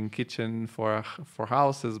designing kitchen for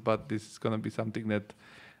houses, but this is going to be something that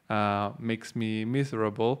makes me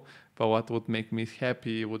miserable. But what would make me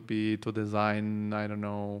happy would be to design, I don't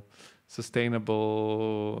know,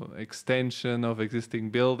 sustainable extension of existing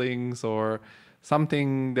buildings, or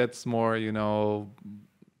something that's more,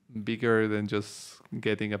 bigger than just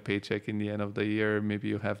getting a paycheck in the end of the year. Maybe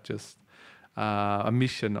you have just a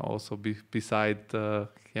mission also beside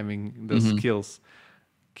having the skills.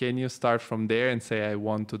 can you start from there and say, I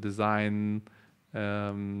want to design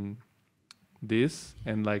this,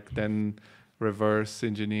 and like then reverse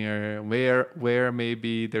engineer where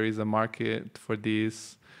maybe there is a market for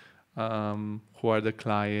this, who are the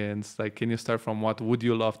clients? Like, can you start from what would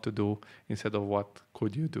you love to do instead of what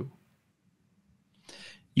could you do?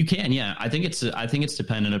 You can, yeah. I think it's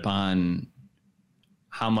dependent upon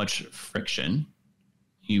how much friction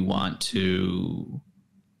you want to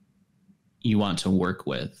work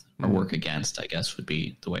with or work against, I guess would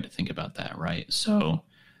be the way to think about that, right? So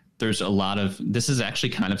there's a lot of, this is actually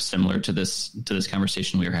kind of similar to this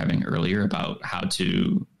conversation we were having earlier about how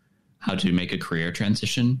to make a career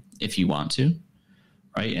transition if you want to,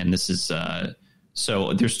 right? And this is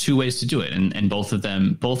so there's two ways to do it, and both of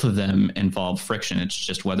them involve friction. It's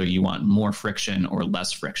just whether you want more friction or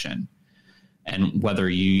less friction, and whether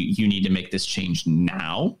you need to make this change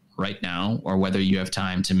right now, or whether you have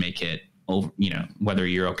time to make it over, whether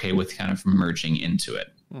you're okay with kind of merging into it.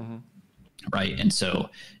 Mm-hmm. Right. And so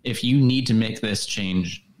if you need to make this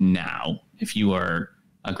change now, if you are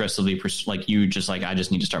aggressively I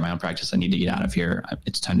just need to start my own practice, I need to get out of here,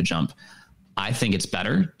 it's time to jump, I think it's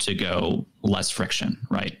better to go less friction,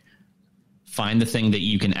 right? Find the thing that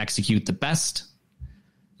you can execute the best,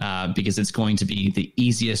 because it's going to be the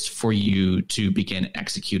easiest for you to begin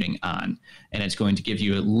executing on. And it's going to give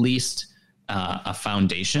you at least a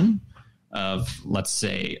foundation of, let's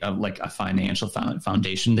say, like a financial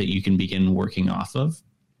foundation that you can begin working off of.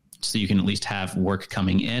 So you can at least have work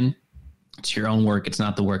coming in. It's your own work. It's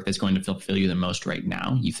not the work that's going to fulfill you the most right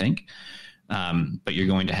now, you think. But you're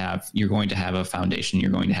going to have a foundation.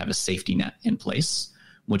 You're going to have a safety net in place,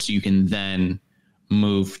 which you can then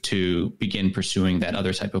move to begin pursuing that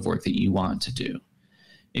other type of work that you want to do.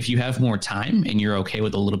 If you have more time and you're okay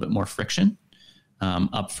with a little bit more friction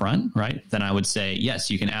up front, right, then I would say, yes,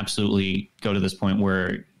 you can absolutely go to this point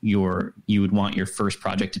where you would want your first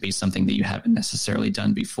project to be something that you haven't necessarily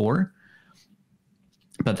done before.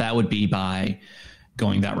 But that would be by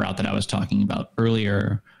going that route that I was talking about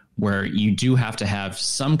earlier, where you do have to have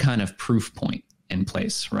some kind of proof point in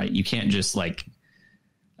place, right? You can't just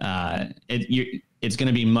it's going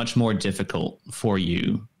to be much more difficult for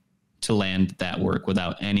you to land that work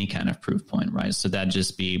without any kind of proof point, right? So that'd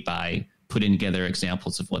just be by putting together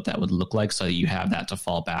examples of what that would look like, so that you have that to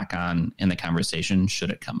fall back on in the conversation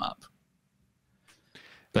should it come up.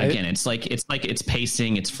 But again, it's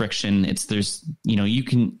pacing, it's friction,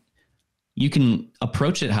 you can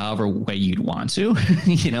approach it however way you'd want to,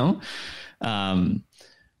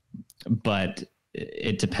 but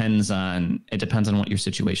it depends on what your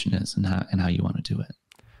situation is and how you want to do it.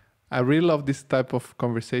 I really love this type of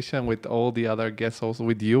conversation with all the other guests, also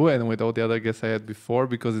with you and with all the other guests I had before,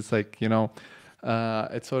 because it's like,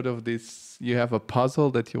 it's sort of this, you have a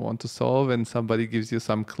puzzle that you want to solve and somebody gives you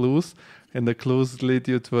some clues, and the clues lead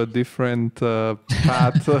you to a different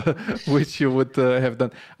path, which you would have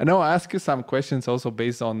done. And I'll ask you some questions also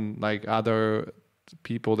based on like other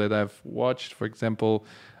people that I've watched. For example,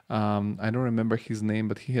 I don't remember his name,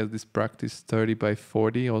 but he has this practice 30 by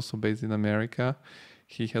 40, also based in America.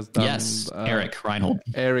 He has done... Yes, Eric Reinhold.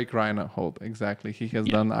 Eric Reinhold, exactly. He has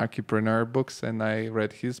done Archipreneur books, and I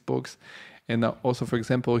read his books. And also, for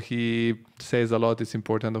example, he says a lot it's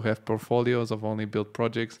important to have portfolios of only built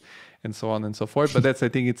projects and so on and so forth. But that's, I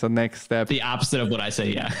think it's a next step. The opposite of what I say,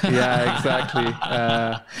 yeah. Yeah, exactly.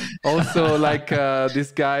 Also, like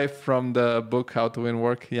this guy from the book How to Win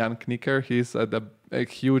Work, Jan Knicker, he's at a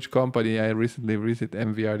huge company. I recently visited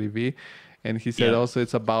MVRDV. And he said also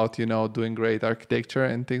it's about, doing great architecture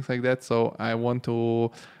and things like that. So I want to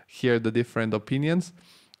hear the different opinions.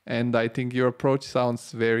 And I think your approach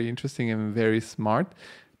sounds very interesting and very smart.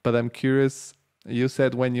 But I'm curious, you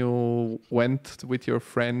said when you went with your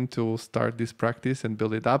friend to start this practice and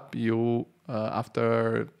build it up, you,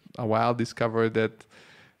 after a while, discovered that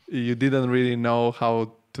you didn't really know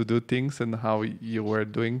how to do things and how you were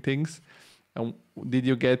doing things. And did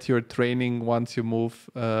you get your training once you move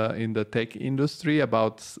in the tech industry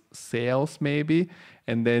about sales maybe?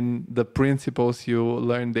 And then the principles you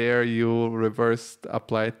learned there, you reversed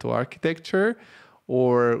applied to architecture?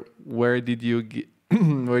 Or where did you get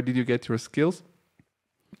your skills?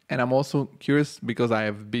 And I'm also curious because I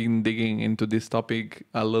have been digging into this topic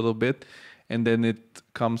a little bit, and then it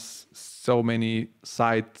comes so many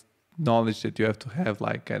side knowledge that you have to have,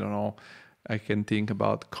 like, I don't know, I can think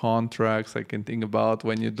about contracts. I can think about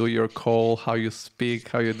when you do your call, how you speak,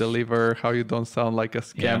 how you deliver, how you don't sound like a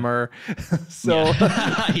scammer. So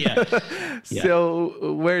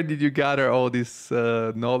where did you gather all this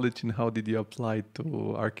knowledge, and how did you apply it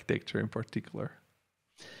to architecture in particular?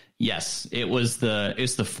 Yes, it's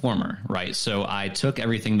the former, right? So I took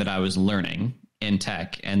everything that I was learning in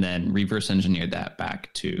tech and then reverse engineered that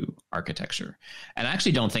back to architecture. And I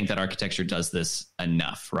actually don't think that architecture does this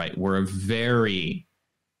enough, right? We're a very,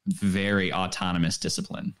 very autonomous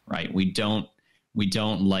discipline, right? We don't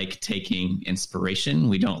like taking inspiration.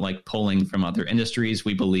 We don't like pulling from other industries.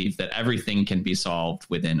 We believe that everything can be solved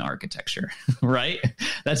within architecture, right?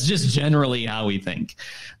 That's just generally how we think.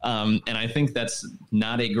 And I think that's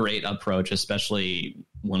not a great approach, especially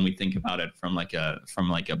when we think about it from like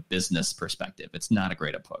a business perspective. It's not a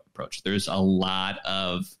great approach. There's a lot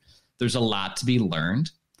to be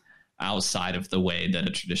learned outside of the way that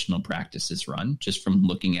a traditional practice is run, just from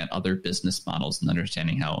looking at other business models and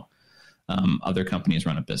understanding how other companies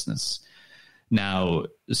run a business. Now,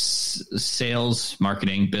 sales,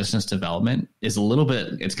 marketing, business development is a little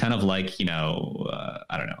bit, it's kind of like,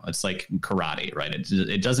 I don't know, it's like karate, right?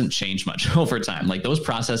 It doesn't change much over time. Like those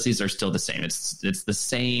processes are still the same. It's the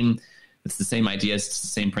same ideas, it's the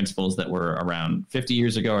same principles that were around 50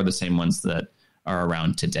 years ago are the same ones that are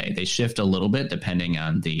around today. They shift a little bit depending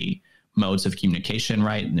on the modes of communication,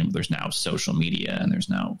 right? And there's now social media, and there's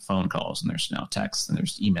now phone calls, and there's now text, and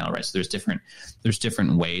there's email, right? So there's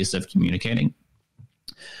different ways of communicating,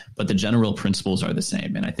 but the general principles are the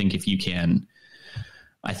same. And I think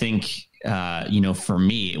for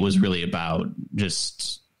me, it was really about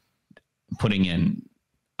just putting in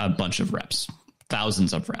a bunch of reps,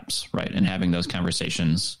 thousands of reps, right? And having those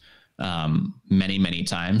conversations many, many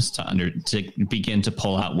times to begin to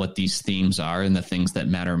pull out what these themes are and the things that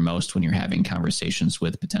matter most when you're having conversations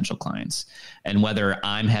with potential clients. And whether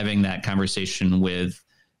I'm having that conversation with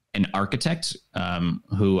an architect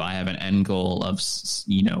who I have an end goal of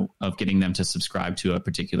getting them to subscribe to a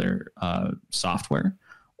particular software,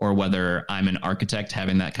 or whether I'm an architect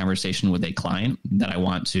having that conversation with a client that I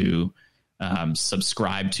want to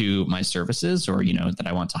subscribe to my services, or, that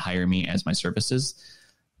I want to hire me as my services,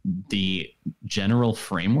 the general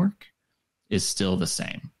framework is still the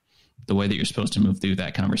same. The way that you're supposed to move through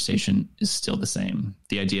that conversation is still the same.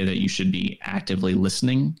 The idea that you should be actively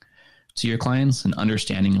listening to your clients and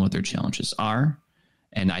understanding what their challenges are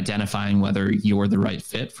and identifying whether you're the right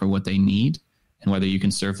fit for what they need and whether you can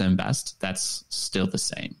serve them best, that's still the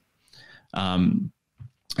same. And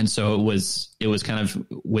so it was kind of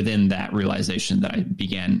within that realization that I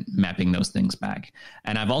began mapping those things back.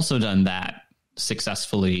 And I've also done that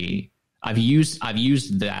successfully. I've used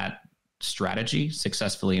that strategy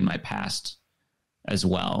successfully in my past as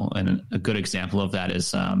well. And a good example of that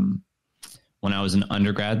is when I was an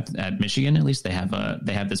undergrad at Michigan. At least they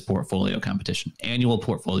have this portfolio competition, annual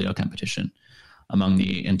portfolio competition among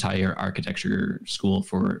the entire architecture school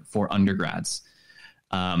for undergrads.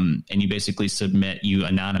 And you basically you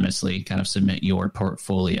anonymously kind of submit your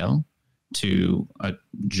portfolio to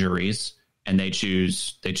juries, and they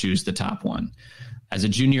choose the top one. As a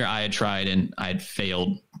junior, I had tried and I had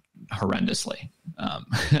failed horrendously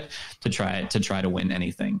to try to win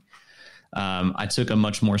anything. I took a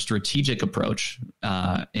much more strategic approach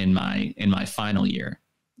in my final year,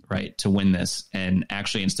 right, to win this. And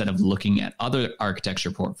actually, instead of looking at other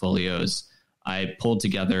architecture portfolios, I pulled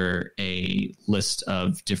together a list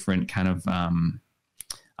of different kind of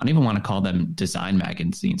I don't even want to call them design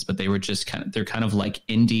magazines, but they were just they're kind of like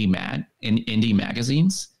indie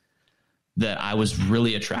magazines that I was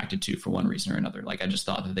really attracted to for one reason or another. Like I just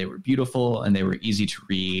thought that they were beautiful and they were easy to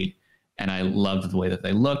read, and I loved the way that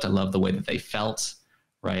they looked. I loved the way that they felt,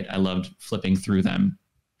 right? I loved flipping through them.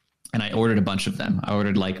 And I ordered a bunch of them. I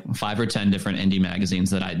ordered like 5 or 10 different indie magazines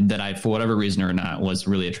that I for whatever reason or not was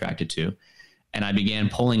really attracted to. And I began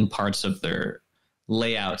pulling parts of their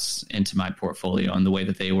layouts into my portfolio and the way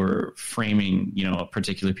that they were framing,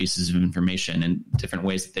 particular pieces of information, and different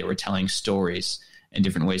ways that they were telling stories, and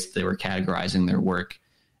different ways that they were categorizing their work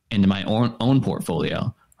into my own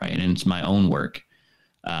portfolio, right, and into my own work,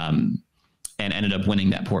 and ended up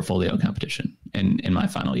winning that portfolio competition in my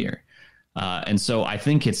final year. And so I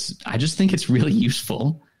just think it's really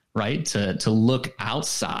useful, right, to look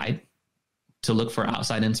outside, to look for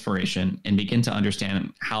outside inspiration and begin to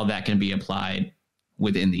understand how that can be applied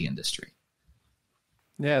within the industry.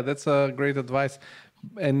 Yeah, that's a great advice.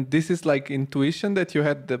 And this is like intuition that you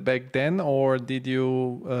had back then, or did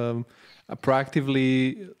you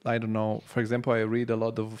proactively, I don't know, for example, I read a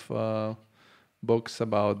lot of books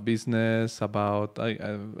about business,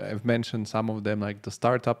 I've mentioned some of them, like the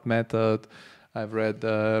startup method. I've read,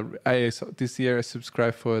 this year I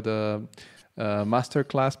subscribed for the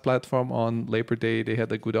masterclass platform on Labor Day. They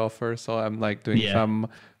had a good offer. So I'm like doing some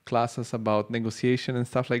classes about negotiation and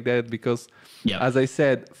stuff like that, because as I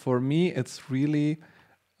said, for me, it's really,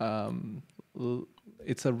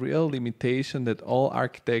 it's a real limitation that all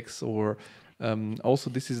architects or also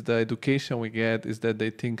this is the education we get, is that they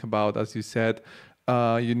think about, as you said,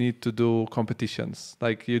 you need to do competitions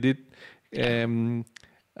like you did.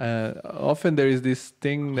 Often there is this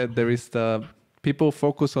thing that there is the people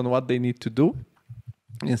focus on what they need to do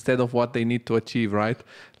instead of what they need to achieve, right?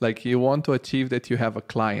 Like you want to achieve that you have a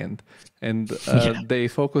client, and they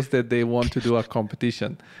focus that they want to do a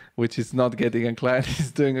competition, which is not getting a client,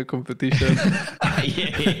 is doing a competition.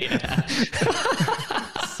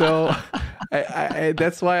 So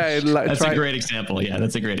that's why I like. That's a great example. Yeah,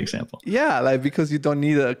 that's a great example. Yeah, like because you don't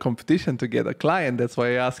need a competition to get a client. That's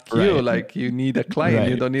why I ask you. Like you need a client.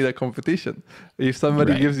 You don't need a competition. If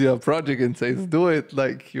somebody gives you a project and says do it,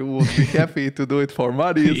 like you will be happy to do it for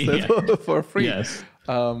money instead of for free. Yes.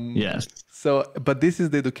 Yes. So, but this is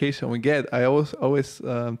the education we get. I always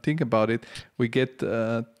think about it. We get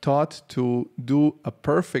taught to do a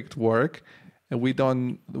perfect work. And we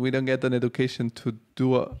don't get an education to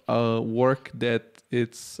do a work that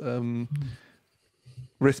it's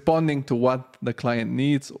responding to what the client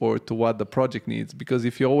needs or to what the project needs. Because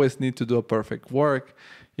if you always need to do a perfect work,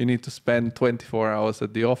 you need to spend 24 hours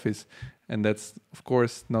at the office, and that's of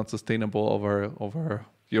course not sustainable over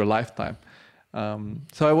your lifetime.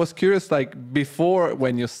 So I was curious, like before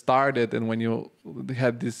when you started and when you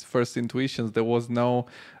had these first intuitions, there was no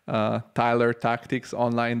Tyler Tactics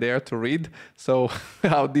online there to read. So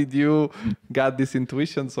how did you get these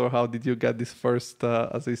intuitions, or how did you get this first,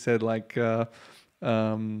 as I said, like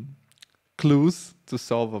clues to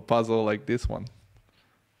solve a puzzle like this one?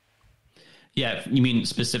 Yeah, you mean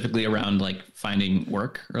specifically around like finding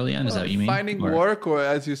work early on? Is that what you mean? Finding work, or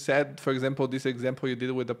as you said, for example, this example you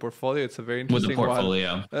did with the portfolio, it's a very interesting one. With the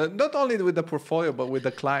portfolio. Not only with the portfolio, but with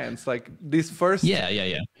the clients. Like this first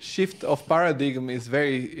shift of paradigm is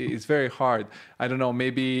very hard. I don't know,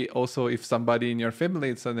 maybe also if somebody in your family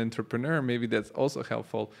is an entrepreneur, maybe that's also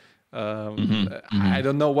helpful. I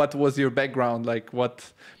don't know what was your background, like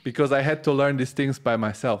what, because I had to learn these things by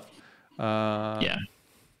myself.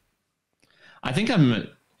 I think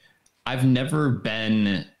I've never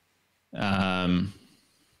been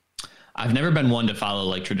one to follow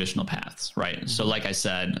like traditional paths, right? Mm-hmm. So like I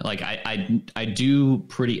said, like I do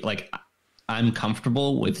pretty, like I'm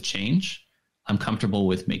comfortable with change. I'm comfortable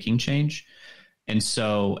with making change. And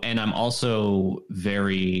I'm also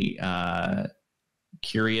very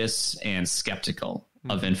curious and skeptical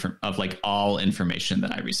of like all information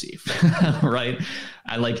that I receive, right?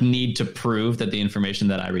 I like need to prove that the information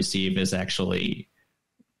that I receive is actually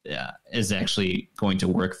going to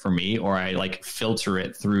work for me, or I like filter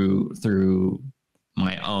it through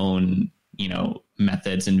my own,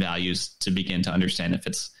 methods and values to begin to understand if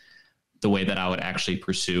it's the way that I would actually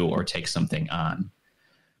pursue or take something on.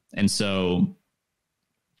 And so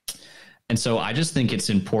I just think it's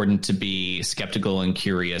important to be skeptical and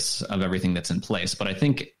curious of everything that's in place. But I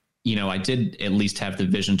think, I did at least have the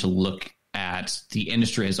vision to look at the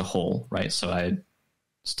industry as a whole, right? So I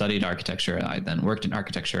studied architecture, and I then worked in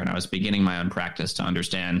architecture, and I was beginning my own practice to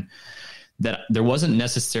understand that there wasn't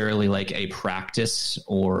necessarily like a practice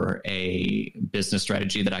or a business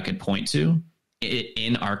strategy that I could point to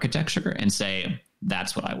in architecture and say,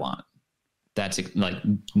 that's what I want. That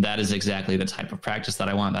is exactly the type of practice that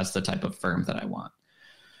I want. That's the type of firm that I want.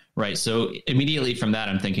 Right. So immediately from that,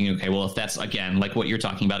 I'm thinking, okay, well, if that's, again, like what you're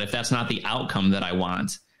talking about, if that's not the outcome that I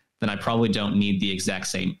want, then I probably don't need the exact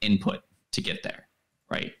same input to get there.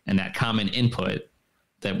 Right. And that common input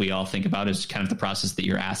that we all think about is kind of the process that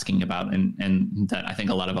you're asking about. And that I think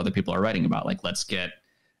a lot of other people are writing about, like, let's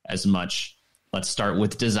start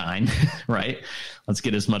with design, right? Let's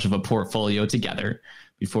get as much of a portfolio together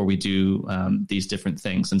before we do these different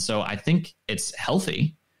things. And so I think it's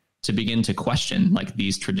healthy to begin to question like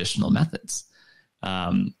these traditional methods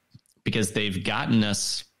because they've been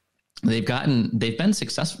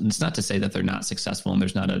successful. It's not to say that they're not successful and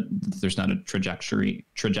there's not a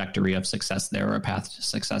trajectory of success there or a path to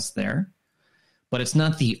success there, but it's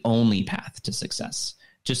not the only path to success.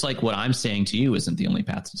 Just like what I'm saying to you isn't the only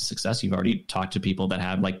path to success. You've already talked to people that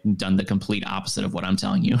have like done the complete opposite of what I'm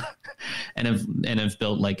telling you and have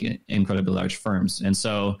built like incredibly large firms. And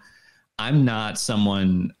so I'm not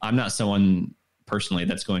someone personally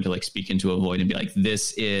that's going to like speak into a void and be like,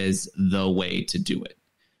 this is the way to do it.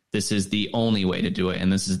 This is the only way to do it.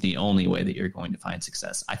 And this is the only way that you're going to find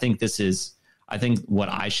success. I think what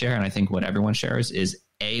I share, and I think what everyone shares, is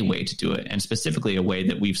a way to do it, and specifically a way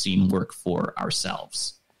that we've seen work for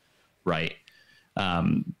ourselves, right?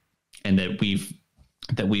 And that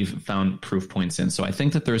we've found proof points in. So I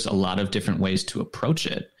think that there's a lot of different ways to approach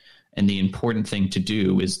it, and the important thing to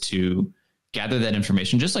do is to gather that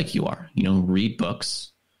information just like you are, read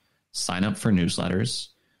books, sign up for newsletters,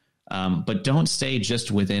 but don't stay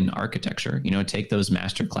just within architecture. Take those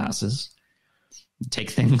master classes, take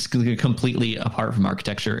things completely apart from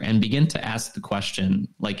architecture, and begin to ask the question.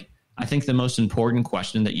 Like, I think the most important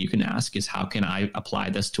question that you can ask is, how can I apply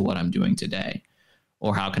this to what I'm doing today?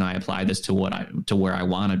 Or how can I apply this to where I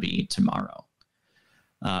want to be tomorrow?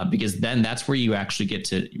 Because then that's where you actually get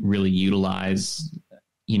to really utilize,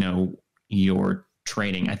 your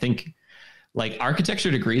training. I think like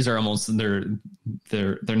architecture degrees are almost, they're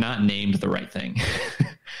not named the right thing.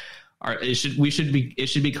 It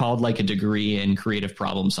should be called like a degree in creative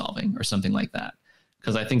problem solving or something like that.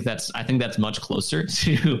 Because I think that's much closer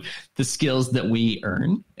to the skills that we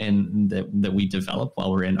earn and that we develop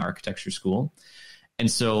while we're in architecture school. And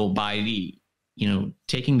so by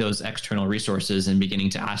taking those external resources and beginning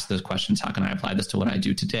to ask those questions, how can I apply this to what I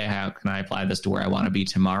do today? How can I apply this to where I want to be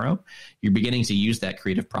tomorrow? You're beginning to use that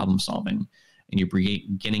creative problem solving, and you're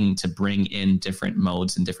beginning to bring in different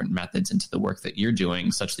modes and different methods into the work that you're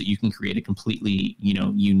doing, such that you can create a completely,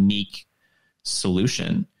 unique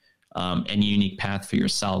solution and unique path for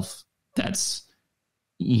yourself. That's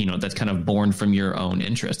kind of born from your own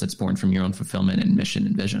interest. That's born from your own fulfillment and mission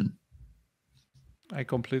and vision. I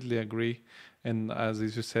completely agree. And as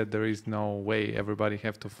you said, there is no way. Everybody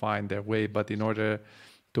have to find their way. But in order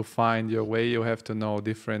to find your way, you have to know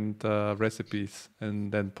different recipes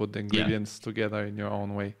and then put the ingredients together in your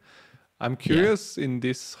own way. I'm curious in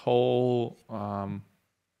this whole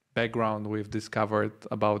background we've discovered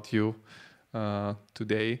about you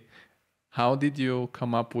today. How did you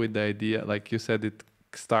come up with the idea? Like you said, it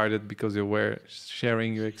started because you were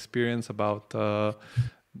sharing your experience about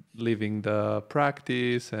leaving the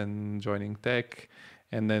practice and joining tech,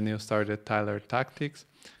 and then you started Tyler Tactics.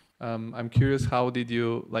 I'm curious, how did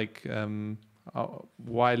you why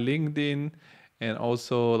LinkedIn, and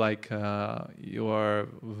also you are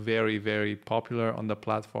very, very popular on the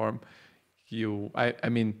platform.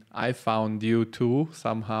 I found you too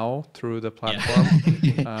somehow through the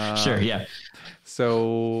platform. Sure, yeah.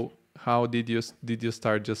 So how did you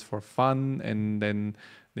start just for fun, and then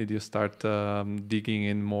did you start digging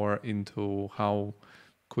in more into how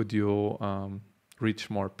could you reach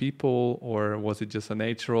more people, or was it just a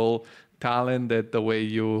natural talent that the way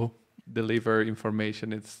you deliver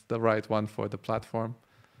information it's the right one for the platform?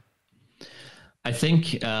 I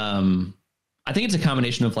think it's a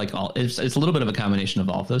combination of it's a little bit of a combination of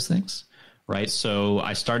all of those things, right? So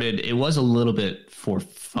I started, it was a little bit for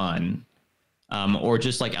fun. Or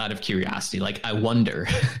just out of curiosity, I wonder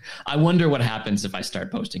what happens if I start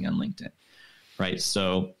posting on LinkedIn, right?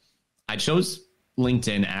 So I chose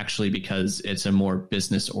LinkedIn actually because it's a more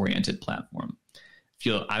business oriented platform.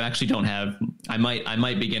 I actually don't have, I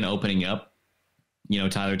might begin opening up,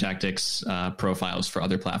 Tyler Tactics profiles for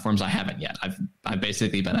other platforms. I haven't yet. I've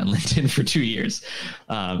basically been on LinkedIn for 2 years,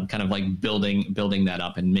 kind of building that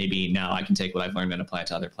up, and maybe now I can take what I've learned and apply it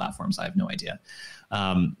to other platforms. I have no idea.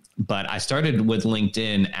 But I started with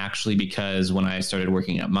LinkedIn actually because when I started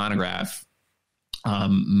working at Monograph,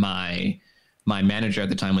 my manager at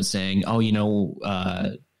the time was saying, "Oh,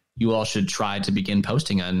 you all should try to begin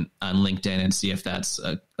posting on LinkedIn and see if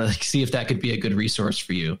that could be a good resource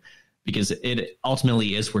for you, because it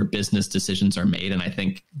ultimately is where business decisions are made." And I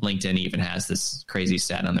think LinkedIn even has this crazy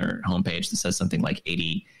stat on their homepage that says something like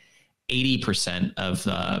 80%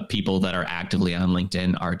 of people that are actively on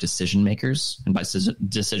LinkedIn are decision makers. And by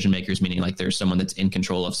decision makers, meaning there's someone that's in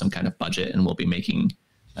control of some kind of budget and will be making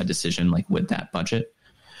a decision with that budget.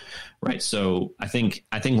 Right. So I think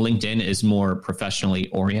LinkedIn is more professionally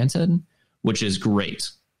oriented, which is great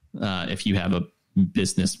if you have a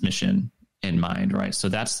business mission in mind. Right. So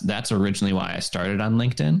that's originally why I started on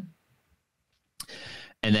LinkedIn.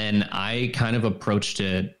 And then I kind of approached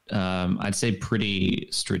it, I'd say pretty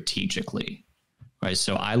strategically, right?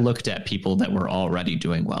 So I looked at people that were already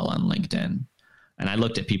doing well on LinkedIn, and I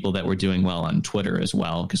looked at people that were doing well on Twitter as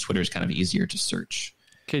well, because Twitter is kind of easier to search.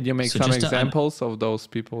 Can you make some examples of those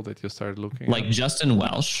people that you started looking at? Like Justin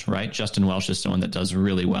Welsh, right? Justin Welsh is someone that does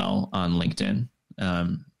really well on LinkedIn.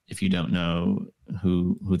 If you don't know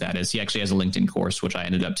who that is, he actually has a LinkedIn course, which I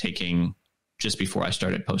ended up taking just before I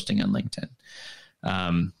started posting on LinkedIn.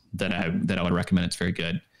 That I would recommend. It's very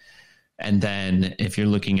good. And then if you're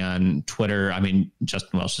looking on Twitter,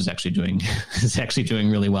 Justin Welsh is actually doing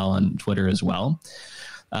really well on Twitter as well.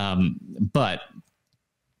 But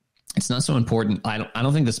it's not so important. I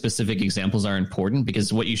don't think the specific examples are important,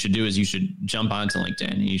 because what you should do is you should jump onto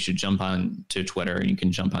LinkedIn, and you should jump on to Twitter, and you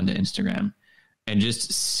can jump onto Instagram, and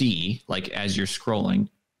just see, as you're scrolling,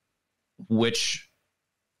 which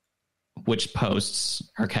which posts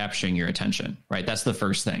are capturing your attention, right? That's the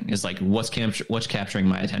first thing, is like, what's capturing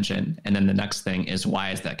my attention? And then the next thing is,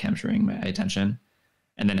 why is that capturing my attention?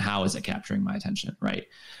 And then how is it capturing my attention, right?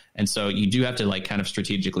 And so you do have to like kind of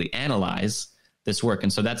strategically analyze this work.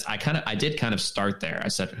 And so I did kind of start there. I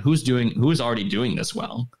said, who is already doing this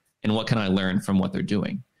well? And what can I learn from what they're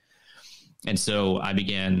doing? And so I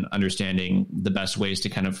began understanding the best ways to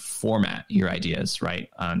kind of format your ideas, right,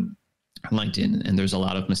 on LinkedIn. And there's a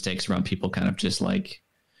lot of mistakes around people kind of just like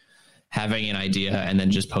having an idea and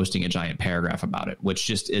then just posting a giant paragraph about it, which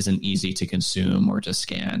just isn't easy to consume or to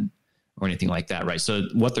scan or anything like that, right? So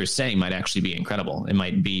what they're saying might actually be incredible. It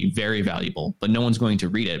might be very valuable, but no one's going to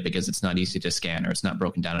read it because it's not easy to scan or it's not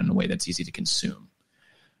broken down in a way that's easy to consume,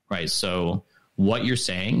 right? So what you're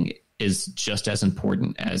saying is just as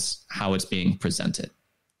important as how it's being presented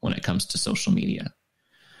when it comes to social media.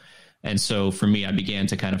 And so for me, I began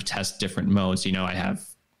to kind of test different modes. You know, I have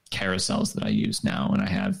carousels that I use now, and I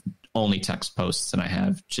have only text posts, and I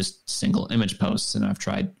have just single image posts, and I've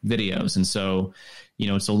tried videos. And so, you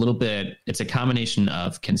know, it's a combination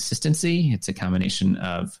of consistency. It's a combination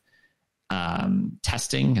of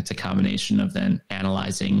testing. It's a combination of then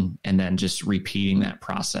analyzing and then just repeating that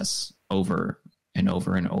process over and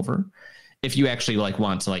over and over. If you actually like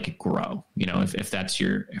want to like grow, you know, if that's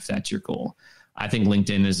your goal. I think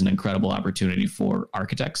LinkedIn is an incredible opportunity for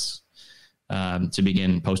architects to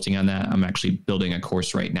begin posting on that. I'm actually building a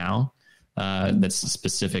course right now that's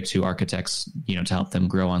specific to architects, you know, to help them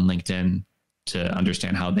grow on LinkedIn, to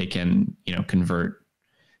understand how they can, you know, convert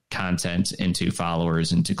content into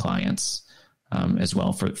followers, into clients as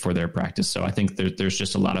well for their practice. So I think there's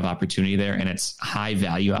just a lot of opportunity there, and it's high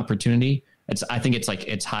value opportunity. I think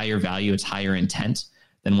it's higher value, it's higher intent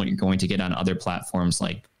than what you're going to get on other platforms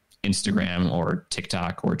like Instagram or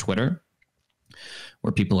TikTok or Twitter,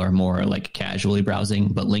 where people are more like casually browsing.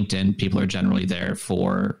 But LinkedIn, people are generally there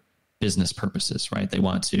for business purposes, right? They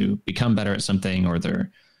want to become better at something, or they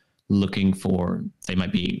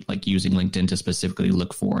might be like using LinkedIn to specifically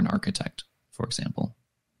look for an architect, for example.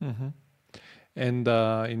 Mm-hmm. And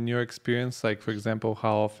in your experience, like, for example,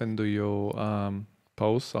 how often do you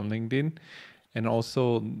post on LinkedIn? And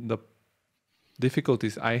also the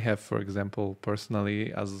difficulties I have, for example,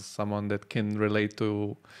 personally, as someone that can relate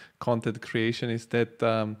to content creation, is that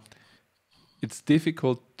it's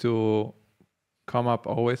difficult to come up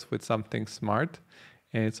always with something smart.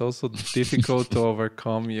 And it's also difficult to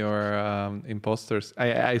overcome your imposters.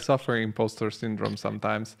 I suffer imposter syndrome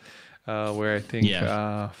sometimes, where I think,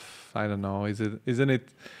 I don't know, isn't it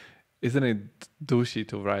douchey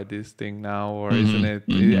to write this thing now, or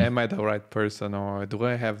am I the right person, or do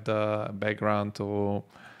I have the background to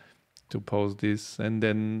post this? And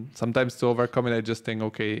then sometimes to overcome it, I just think,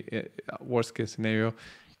 okay, worst case scenario,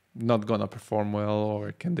 not gonna perform well,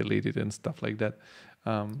 or can delete it and stuff like that.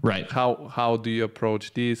 Right. How do you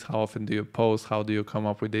approach this? How often do you post? How do you come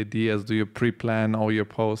up with ideas? Do you pre-plan all your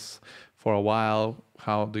posts for a while?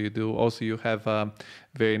 How do you do? Also, you have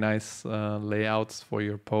very nice layouts for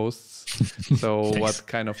your posts. So what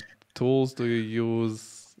kind of tools do you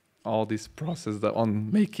use? All this process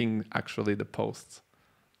on making actually the posts?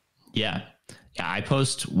 Yeah, I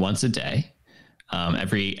post once a day.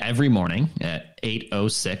 Every morning at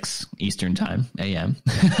 8:06 Eastern time, AM.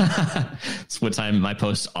 It's what time my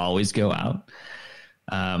posts always go out.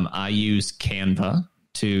 I use Canva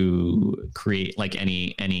to create like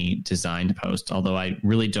any designed post, although I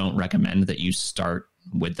really don't recommend that you start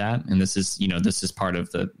with that. And this is part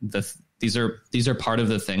of these are part of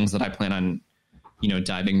the things that I plan on,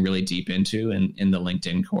 diving really deep into in the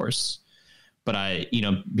LinkedIn course. But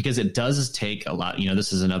because it does take a lot,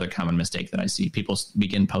 this is another common mistake that I see. People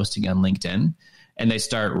begin posting on LinkedIn and they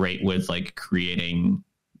start right with like creating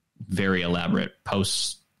very elaborate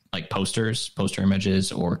posts, like poster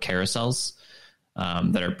images or carousels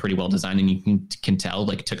that are pretty well designed. And you can tell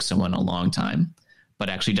like it took someone a long time, but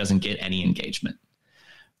actually doesn't get any engagement.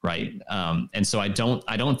 Right. And so I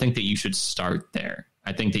don't think that you should start there.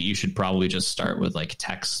 I think that you should probably just start with like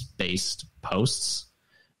text-based posts,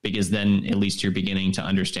 because then at least you're beginning to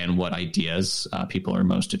understand what ideas people are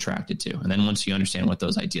most attracted to. And then once you understand what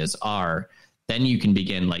those ideas are, then you can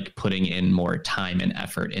begin like putting in more time and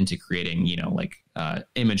effort into creating,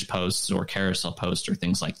 image posts or carousel posts or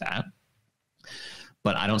things like that.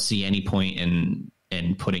 But I don't see any point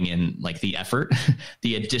in putting in like the effort,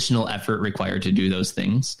 the additional effort required to do those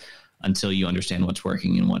things until you understand what's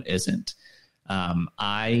working and what isn't.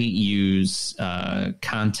 I use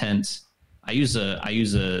content I use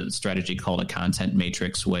a strategy called a content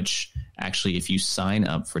matrix, which actually, if you sign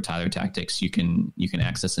up for Tyler Tactics, you can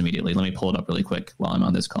access immediately. Let me pull it up really quick while I'm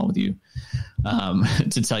on this call with you,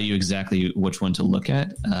 to tell you exactly which one to look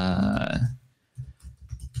at.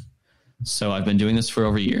 So I've been doing this for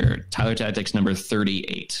over a year. Tyler Tactics number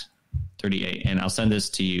 38, and I'll send this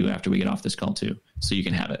to you after we get off this call too, so you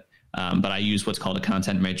can have it. But I use what's called a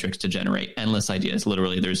content matrix to generate endless ideas.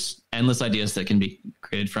 Literally, there's endless ideas that can be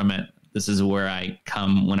created from it. This is where I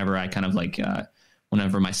come whenever I kind of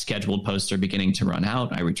whenever my scheduled posts are beginning to run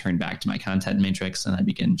out, I return back to my content matrix and I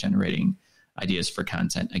begin generating ideas for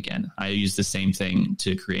content again. I use the same thing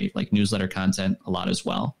to create like newsletter content a lot as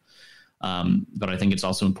well. But I think it's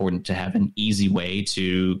also important to have an easy way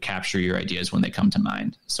to capture your ideas when they come to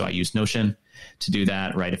mind. So I use Notion to do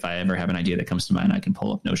that, right? If I ever have an idea that comes to mind, I can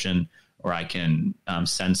pull up Notion, or I can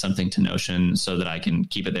send something to Notion so that I can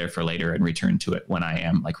keep it there for later and return to it when I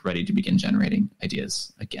am like ready to begin generating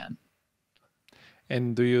ideas again.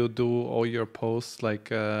 And do you do all your posts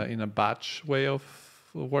like in a batch way of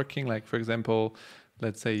working? Like, for example,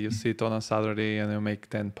 let's say you sit on a Saturday and you make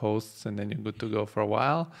 10 posts and then you're good to go for a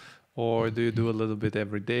while. Or do you do a little bit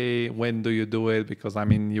every day? When do you do it? Because, I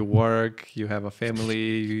mean, you work, you have a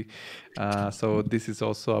family. So this is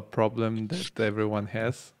also a problem that everyone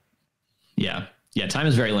has. Yeah. Time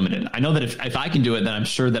is very limited. I know that if I can do it, then I'm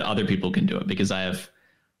sure that other people can do it, because I have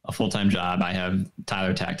a full-time job. I have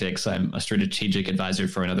Tyler Tactics. I'm a strategic advisor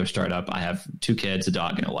for another startup. I have 2 kids, a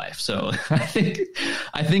dog, and a wife. So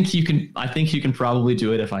I think you can probably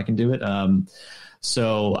do it if I can do it.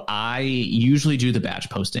 So I usually do the batch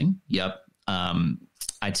posting. Yep.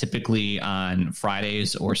 I typically on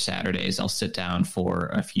Fridays or Saturdays, I'll sit down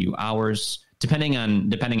for a few hours, depending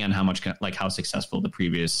on how much, like how successful the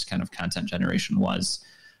previous kind of content generation was.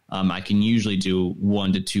 I can usually do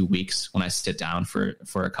 1 to 2 weeks when I sit down for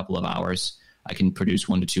a couple of hours. I can produce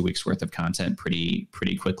 1 to 2 weeks worth of content pretty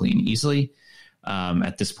quickly and easily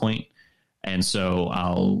at this point. And so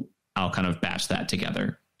I'll kind of batch that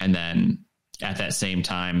together, and then at that same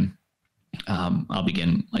time, I'll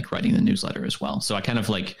begin like writing the newsletter as well. So I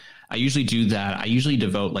usually do that. I usually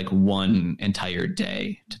devote like 1 entire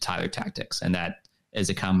day to Tyler Tactics. And that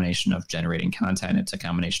is a combination of generating content. It's a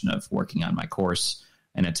combination of working on my course,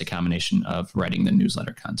 and it's a combination of writing the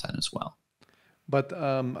newsletter content as well. But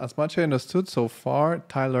as much as I understood so far,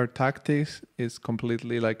 Tyler Tactics is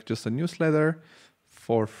completely like just a newsletter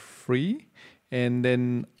for free. And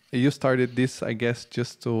then you started this, I guess,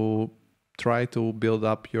 just to try to build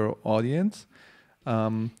up your audience.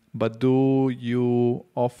 But do you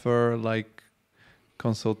offer like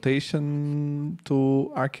consultation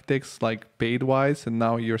to architects, like paid wise? And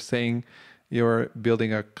now you're saying you're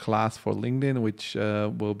building a class for LinkedIn, which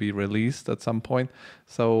will be released at some point.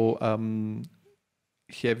 So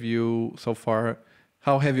have you so far,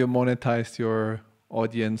 how have you monetized your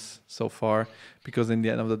audience so far? Because in the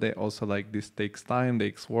end of the day, also like this takes time,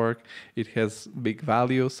 takes work, it has big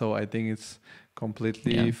value. So I think it's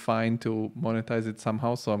completely fine to monetize it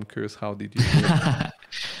somehow. So I'm curious, how did you do it?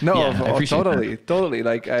 No, totally.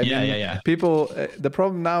 Like, I mean, people, the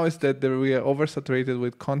problem now is that we are oversaturated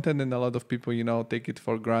with content, and a lot of people, take it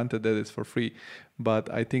for granted that it's for free. But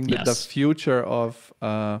I think that the future of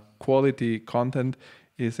quality content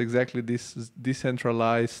is exactly this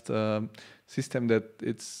decentralized system that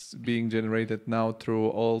it's being generated now through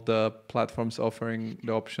all the platforms offering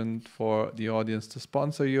the option for the audience to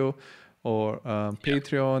sponsor you, or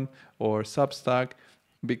Patreon or Substack,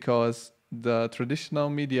 because the traditional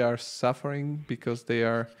media are suffering because they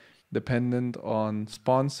are dependent on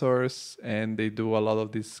sponsors and they do a lot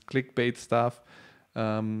of this clickbait stuff.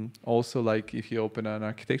 Also, like if you open an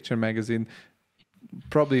architecture magazine,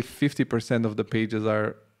 probably 50% of the pages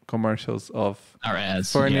are commercials of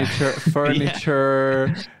ads,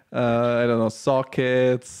 furniture, I don't know,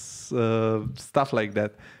 sockets, stuff like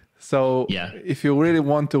that. So if you really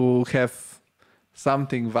want to have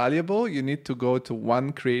something valuable, you need to go to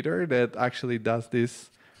one creator that actually does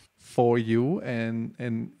this for you,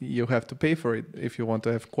 and you have to pay for it if you want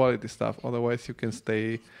to have quality stuff. Otherwise, you can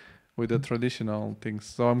stay with the traditional things.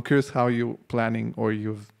 So I'm curious how you planning, or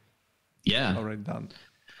you've already done.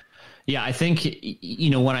 Yeah, I think,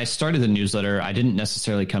 when I started the newsletter, I didn't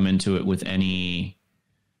necessarily come into it with any,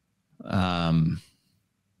 I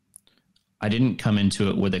didn't come into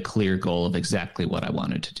it with a clear goal of exactly what I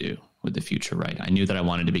wanted to do with the future, right? I knew that I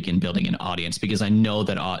wanted to begin building an audience, because I know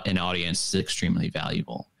that an audience is extremely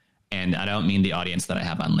valuable. And I don't mean the audience that I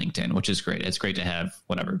have on LinkedIn, which is great. It's great to have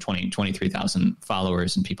 23,000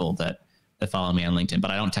 followers and people that that follow me on LinkedIn,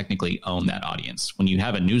 but I don't technically own that audience. When you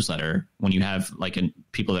have a newsletter, when you have like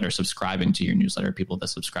people that are subscribing to your newsletter, people that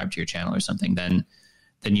subscribe to your channel or something, then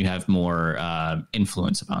you have more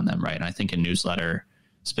influence upon them, right? And I think a newsletter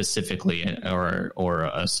specifically,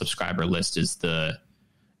 or a subscriber list is the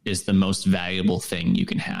most valuable thing you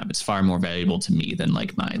can have. It's far more valuable to me than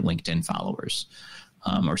like my LinkedIn followers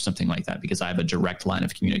or something like that, because I have a direct line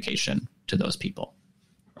of communication to those people,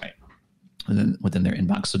 right, within their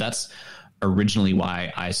inbox. So that's originally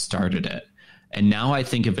why I started it. And now I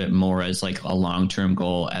think of it more as like a long-term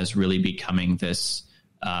goal, as really becoming this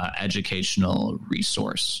educational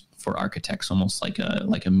resource for architects, almost like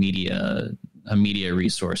a media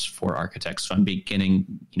resource for architects. So I'm beginning,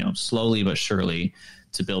 slowly but surely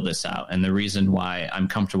to build this out. And the reason why I'm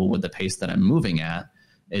comfortable with the pace that I'm moving at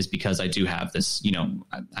is because I do have this,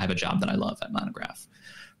 I have a job that I love at Monograph,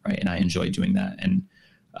 right? And I enjoy doing that. And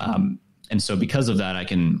so because of that, I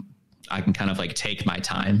can kind of like take my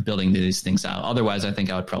time building these things out. Otherwise, I think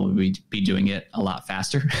I would probably be doing it a lot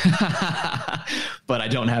faster, but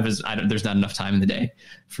there's not enough time in the day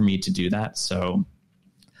for me to do that. So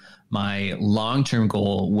my long-term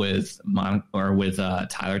goal with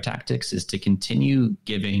Tyler Tactics is to continue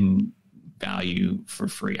giving value for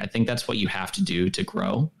free. I think that's what you have to do to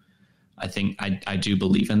grow. I think I do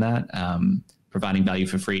believe in that, providing value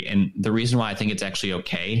for free. And the reason why I think it's actually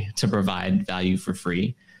okay to provide value for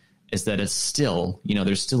free is that it's still,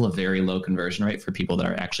 there's still a very low conversion rate for people that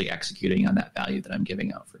are actually executing on that value that I'm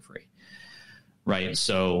giving out for free. Right.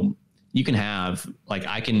 So you can have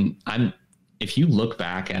if you look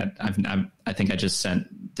back at, I think I just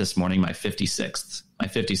sent this morning my 56th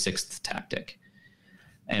tactic.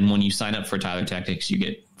 And when you sign up for Tyler Tactics, you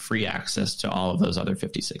get free access to all of those other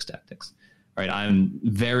 56 tactics. Right. I'm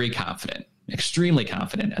very confident, extremely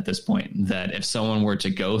confident at this point, that if someone were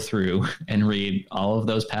to go through and read all of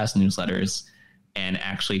those past newsletters and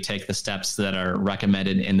actually take the steps that are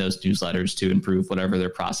recommended in those newsletters to improve whatever their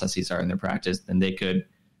processes are in their practice, then they could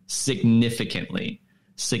significantly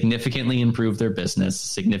improve their business,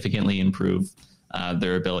 significantly improve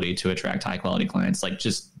their ability to attract high quality clients. Like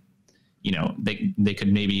just, they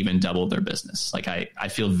could maybe even double their business. Like I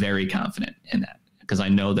feel very confident in that, because I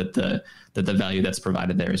know that the value that's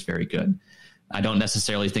provided there is very good. I don't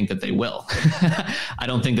necessarily think that they will. I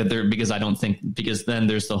don't think that because then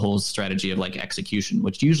there's the whole strategy of like execution,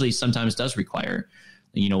 which usually sometimes does require,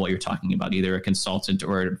 what you're talking about, either a consultant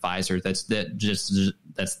or an advisor that's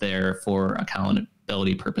there for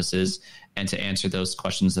accountability purposes and to answer those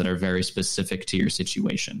questions that are very specific to your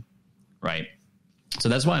situation. Right. So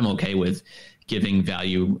that's why I'm okay with giving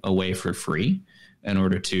value away for free in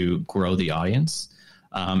order to grow the audience.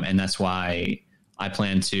 And that's why I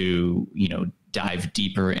plan to, dive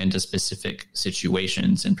deeper into specific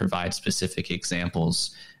situations and provide specific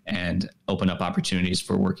examples and open up opportunities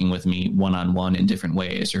for working with me one-on-one in different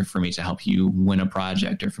ways, or for me to help you win a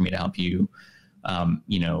project, or for me to help you,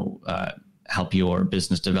 help your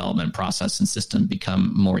business development process and system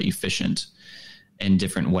become more efficient in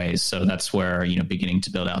different ways. So that's where, beginning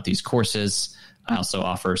to build out these courses. I also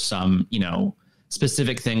offer some,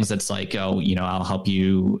 specific things that's like, I'll help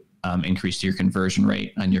you increase your conversion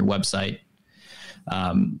rate on your website.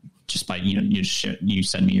 Just by, you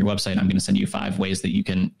send me your website, I'm going to send you 5 ways that you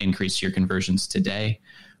can increase your conversions today.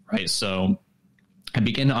 Right. So I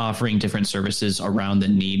begin offering different services around the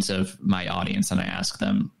needs of my audience, and I ask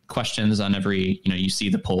them questions on every, you see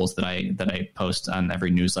the polls that I post on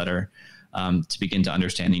every newsletter, to begin to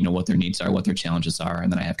understand, what their needs are, what their challenges are.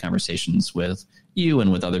 And then I have conversations with you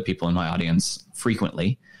and with other people in my audience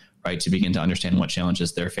frequently, right, to begin to understand what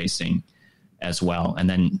challenges they're facing as well. And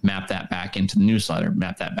then map that back into the newsletter,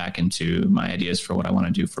 map that back into my ideas for what I want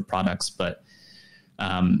to do for products. But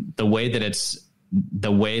the way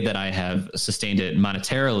that I have sustained it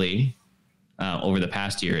monetarily over the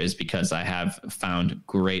past year is because I have found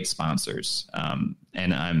great sponsors.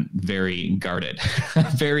 And I'm very guarded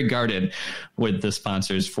with the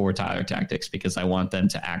sponsors for Tyler Tactics, because I want them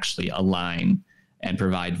to actually align and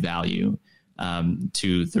provide value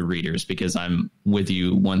to the readers, because I'm with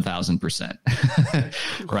you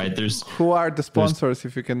 1000%. Right. Who are the sponsors,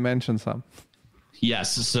 if you can mention some?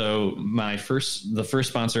 Yes. So the first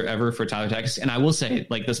sponsor ever for Tyler Tactics, and I will say,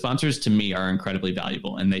 like, the sponsors to me are incredibly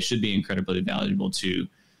valuable, and they should be incredibly valuable to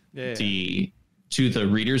the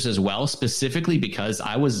readers as well, specifically because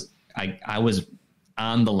I was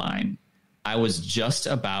on the line I was just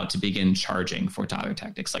about to begin charging for Tyler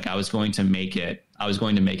Tactics. Like I was going to make it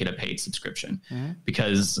a paid subscription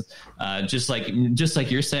because just like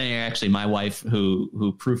you're saying, actually, my wife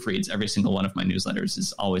who proofreads every single one of my newsletters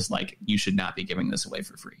is always like, you should not be giving this away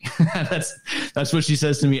for free. That's what she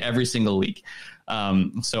says to me every single week.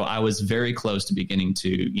 So I was very close to beginning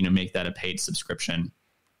to, make that a paid subscription.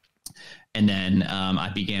 And then I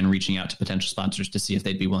began reaching out to potential sponsors to see if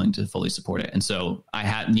they'd be willing to fully support it. And so I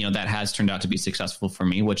had, that has turned out to be successful for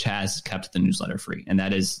me, which has kept the newsletter free. And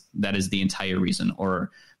that is the entire reason,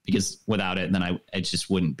 or because without it, then it just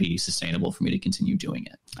wouldn't be sustainable for me to continue doing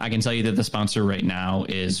it. I can tell you that the sponsor right now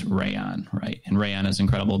is Rayon, right? And Rayon is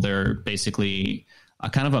incredible. They're basically a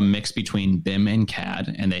kind of a mix between BIM and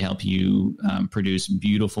CAD, and they help you produce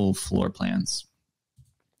beautiful floor plans.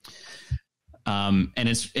 And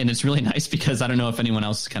it's really nice because I don't know if anyone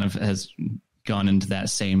else kind of has gone into that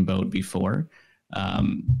same boat before,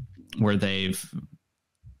 where they're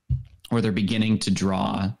beginning to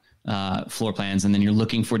draw floor plans, and then you're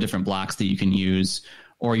looking for different blocks that you can use,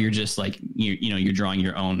 or you're just like you're drawing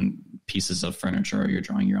your own pieces of furniture, or you're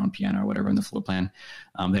drawing your own piano or whatever in the floor plan.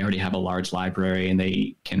 They already have a large library, and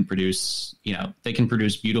they can produce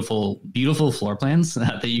beautiful floor plans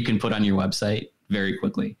that you can put on your website very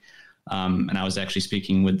quickly. And I was actually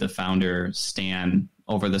speaking with the founder, Stan,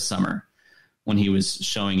 over the summer when he was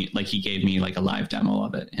showing it. Like he gave me like a live demo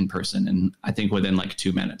of it in person. And I think within like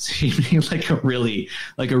 2 minutes, he made like a really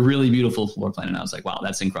beautiful floor plan. And I was like, wow,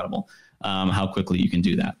 that's incredible. How quickly you can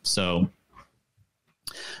do that. So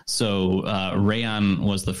Rayon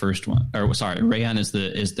was the first one, or sorry, Rayon is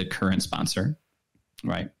the current sponsor.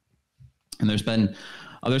 Right. And there's been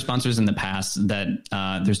other sponsors in the past that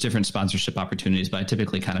there's different sponsorship opportunities, but I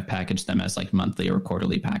typically kind of package them as like monthly or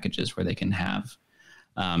quarterly packages where they can have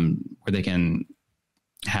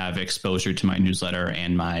exposure to my newsletter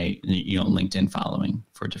and my LinkedIn following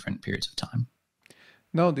for different periods of time.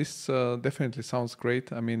 No, this definitely sounds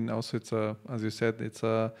great. I mean, also it's as you said, it's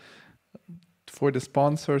for the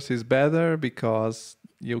sponsors is better because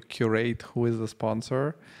you curate who is the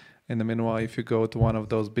sponsor. In the meanwhile, if you go to one of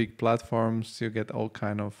those big platforms, you get all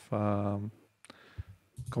kind of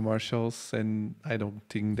commercials, and I don't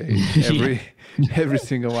think every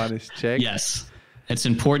single one is checked. Yes, it's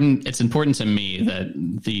important. It's important to me that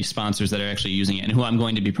the sponsors that are actually using it and who I'm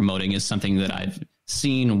going to be promoting is something that I've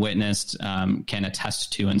seen, witnessed, can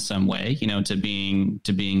attest to in some way, to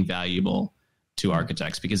being valuable to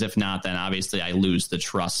architects. Because if not, then obviously I lose the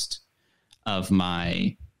trust of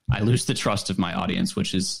my audience,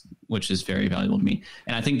 which is very valuable to me.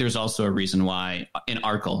 And I think there's also a reason why in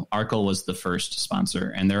Arcle was the first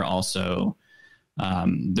sponsor, and they're also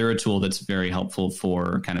they're a tool that's very helpful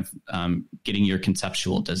for kind of getting your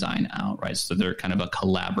conceptual design out, right? So they're kind of a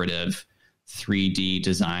collaborative 3D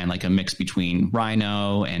design, like a mix between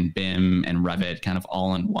Rhino and BIM and Revit, kind of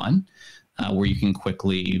all in one, where you can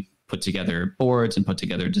quickly put together boards and put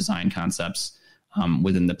together design concepts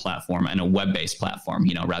within the platform, and a web-based platform,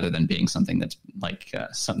 rather than being something that's like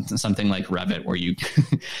something like Revit, where you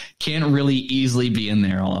can't really easily be in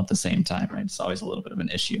there all at the same time, right? It's always a little bit of an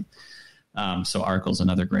issue. So Arcle is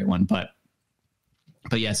another great one, but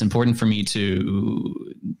yeah, it's important for me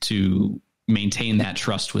to maintain that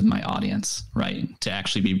trust with my audience, right? To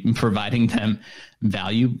actually be providing them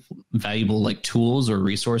valuable like tools or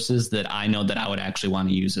resources that I know that I would actually want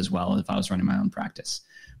to use as well if I was running my own practice.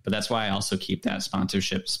 But that's why I also keep that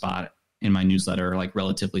sponsorship spot in my newsletter like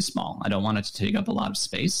relatively small. I don't want it to take up a lot of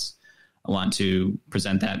space. I want to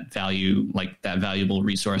present that value, like that valuable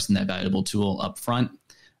resource and that valuable tool up front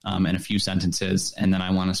in a few sentences. And then I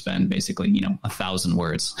want to spend basically, 1,000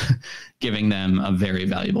 words giving them a very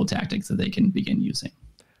valuable tactic that they can begin using.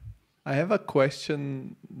 I have a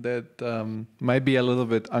question that might be a little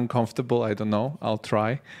bit uncomfortable. I don't know. I'll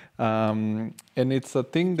try. And it's a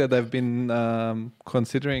thing that I've been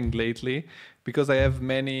considering lately, because I have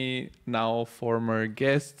many now former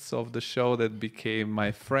guests of the show that became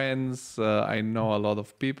my friends. I know a lot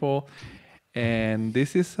of people. And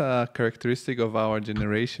this is a characteristic of our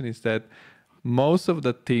generation, is that most of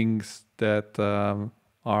the things that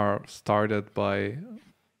are started by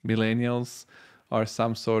millennials are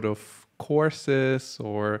some sort of courses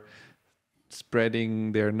or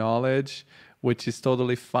spreading their knowledge, which is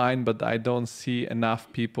totally fine. But I don't see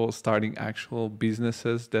enough people starting actual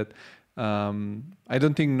businesses that I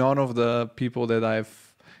don't think none of the people that I've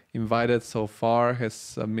invited so far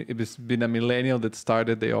has it's been a millennial that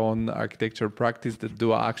started their own architecture practice that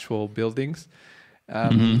do actual buildings.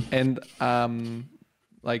 And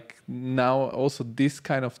like now also this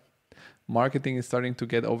kind of marketing is starting to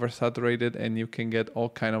get oversaturated, and you can get all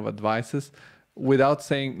kind of advices. without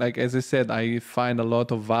saying, like, as I said, I find a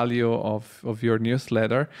lot of value of your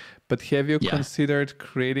newsletter, but have you considered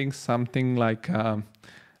creating something like,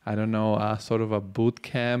 I don't know, sort of a boot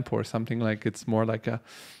camp or something like it's more like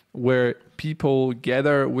where people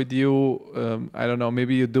gather with you? I don't know,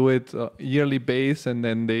 maybe you do it yearly base and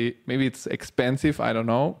then maybe it's expensive. I don't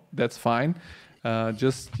know. That's fine.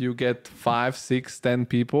 Just you get 5, 6, 10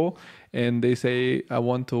 people and they say, I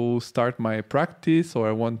want to start my practice or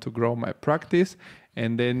I want to grow my practice.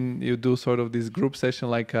 And then you do sort of this group session,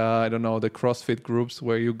 like, I don't know, the CrossFit groups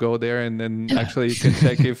where you go there and then actually you can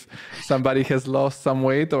check if somebody has lost some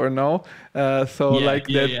weight or no. That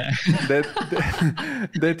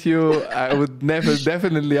I would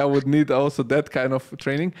definitely I would need also that kind of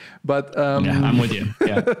training. But I'm with you.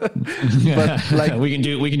 Yeah. But like we can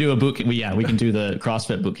do a boot camp. Yeah, we can do the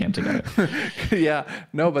CrossFit boot camp together.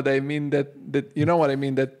 No, but I mean that you know what I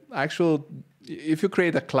mean, that actual, if you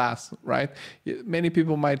create a class, right? Many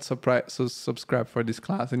people might subscribe for this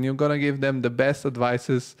class, and you're gonna give them the best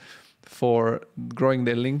advices for growing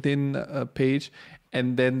their LinkedIn page,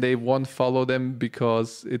 and then they won't follow them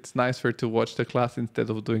because it's nicer to watch the class instead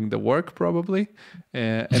of doing the work, probably.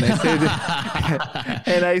 And I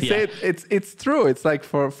say, it's true. It's like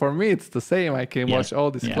for me, it's the same. I can watch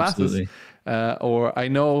all these classes. Or I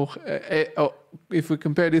know, if we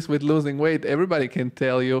compare this with losing weight, everybody can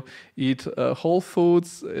tell you eat whole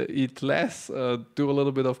foods, eat less, do a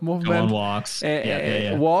little bit of movement, go on walks,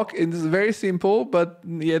 walk. It's very simple, but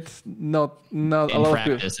yet not in a lot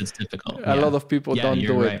practice, of people. it's difficult. A lot of people don't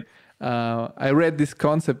do right. it. I read this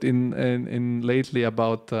concept in lately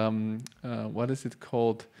about what is it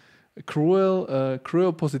called? Cruel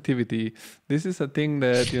positivity. This is a thing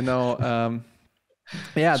that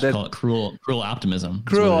call it cruel optimism.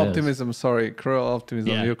 Cruel optimism.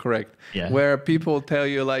 Yeah. You're correct. Yeah. Where people tell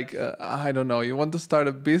you, like, I don't know, you want to start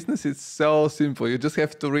a business? It's so simple. You just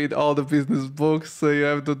have to read all the business books. So you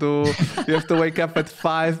have to wake up at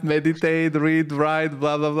 5, meditate, read, write,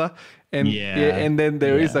 blah blah blah. And and then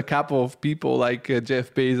there is a couple of people like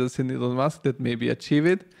Jeff Bezos and Elon Musk that maybe achieve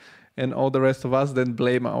it, and all the rest of us then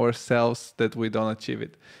blame ourselves that we don't achieve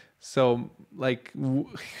it. So, like,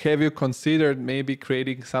 have you considered maybe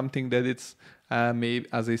creating something that it's maybe,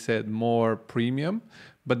 as I said, more premium,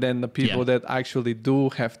 but then the people that actually do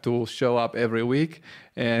have to show up every week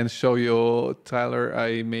and show you, Tyler,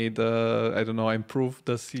 I made, I improved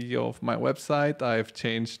the CEO of my website. I've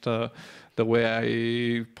changed the way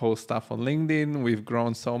I post stuff on LinkedIn. We've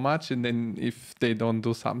grown so much. And then if they don't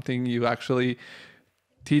do something, you actually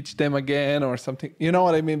teach them again or something. You know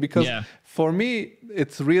what I mean? Because for me,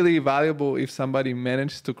 it's really valuable if somebody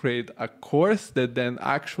managed to create a course that then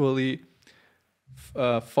actually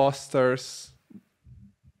fosters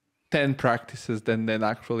 10 practices, then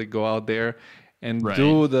actually go out there and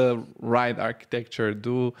do the right architecture,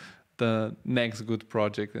 do the next good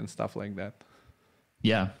project and stuff like that.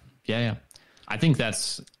 Yeah. I think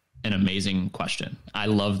that's an amazing question. I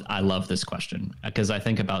love this question because I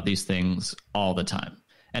think about these things all the time.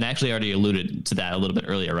 And actually I already alluded to that a little bit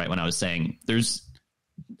earlier, right? When I was saying there's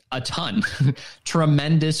a ton,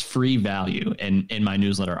 tremendous free value in my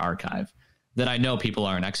newsletter archive that I know people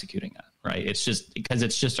aren't executing on, right? It's just because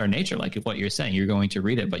it's just our nature. Like if what you're saying, you're going to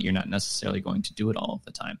read it, but you're not necessarily going to do it all of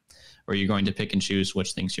the time, or you're going to pick and choose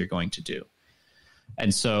which things you're going to do.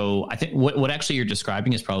 And so I think what actually you're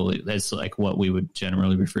describing is probably, that's like what we would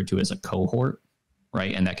generally refer to as a cohort,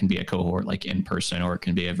 right? And that can be a cohort like in person, or it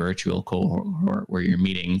can be a virtual cohort where you're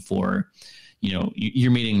meeting for,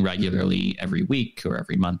 you're meeting regularly every week or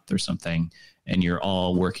every month or something, and you're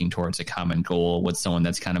all working towards a common goal with someone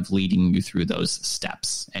that's kind of leading you through those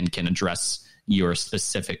steps and can address your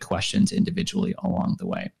specific questions individually along the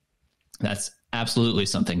way. That's absolutely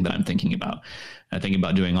something that I'm thinking about. I think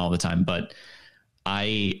about doing all the time, but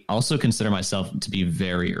I also consider myself to be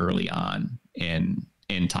very early on in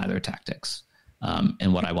Tyler Tactics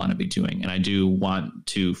and what I want to be doing. And I do want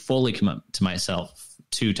to fully commit to myself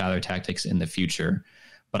to Tyler Tactics in the future,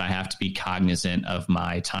 but I have to be cognizant of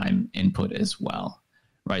my time input as well,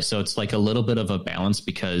 right? So it's like a little bit of a balance,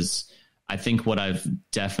 because I think what I've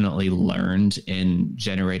definitely learned in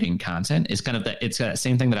generating content is kind of that it's that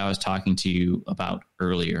same thing that I was talking to you about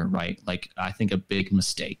earlier, right? Like I think a big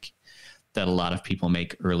mistake that a lot of people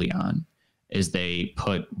make early on is they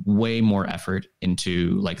put way more effort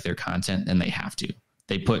into like their content than they have to.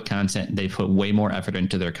 They put way more effort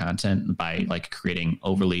into their content by like creating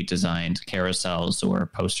overly designed carousels or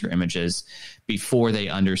poster images before they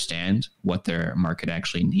understand what their market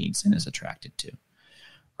actually needs and is attracted to.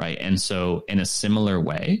 Right. And so in a similar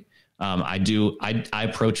way, I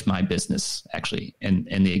approach my business actually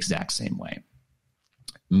in the exact same way.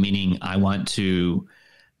 meaning I want to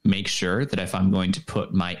make sure that if I'm going to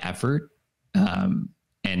put my effort,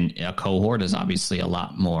 and a cohort is obviously a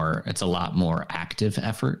lot more active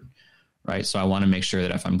effort, right? So I want to make sure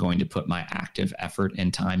that if I'm going to put my active effort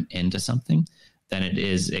and time into something, then it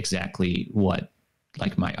is exactly what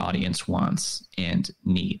like my audience wants and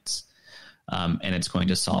needs. And it's going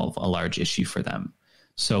to solve a large issue for them.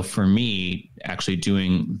 So for me, actually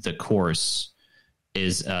doing the course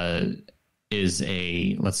is a,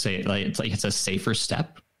 let's say like, it's a safer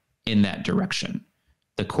step in that direction.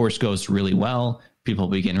 The course goes really well. People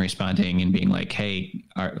begin responding and being like, hey,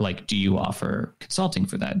 do you offer consulting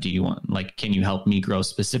for that? Do you want, can you help me grow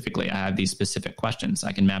specifically? I have these specific questions.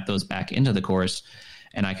 I can map those back into the course.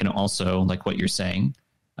 And I can also, like what you're saying,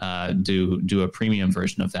 do a premium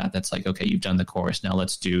version of that. That's like, okay, you've done the course. Now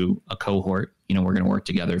let's do a cohort. We're going to work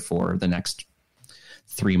together for the next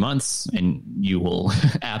 3 months, and you will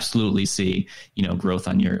absolutely see, growth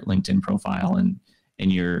on your LinkedIn profile and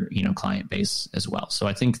your, client base as well. So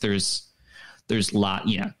I think there's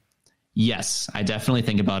yes, I definitely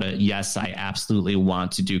think about it. Yes, I absolutely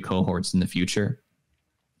want to do cohorts in the future.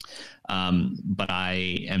 But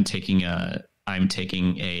I'm taking a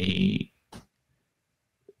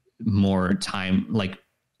more time,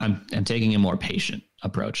 I'm taking a more patient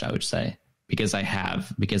approach, I would say, because I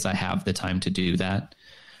have the time to do that.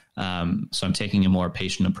 So I'm taking a more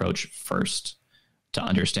patient approach first to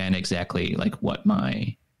understand exactly what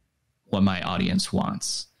my audience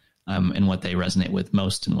wants, and what they resonate with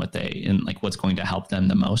most, and what's going to help them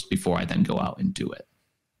the most before I then go out and do it.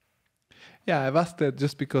 Yeah, I've asked that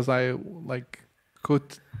just because I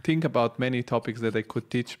could think about many topics that I could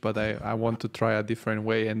teach, but I want to try a different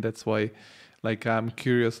way. And that's why I'm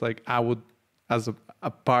curious, I would, as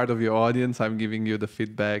a part of your audience, I'm giving you the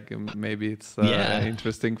feedback, and maybe it's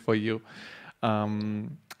interesting for you.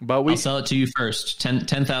 But I'll sell it to you first.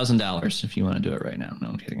 $10,000 if you want to do it right now. No,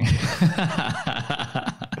 I'm kidding.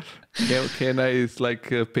 Can I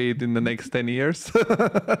pay it in the next 10 years?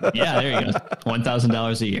 Yeah, there you go.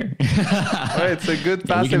 $1,000 a year. All right, it's a good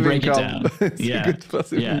passive income.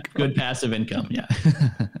 Good passive income. Yeah.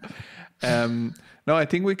 No, I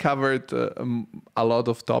think we covered a lot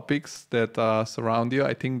of topics that surround you.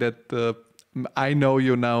 I think that I know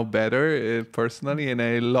you now better personally, and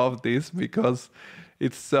I love this because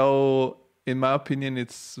it's so, in my opinion,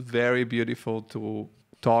 it's very beautiful to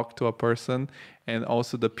talk to a person, and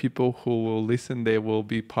also the people who will listen, they will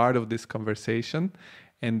be part of this conversation,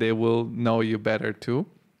 and they will know you better too.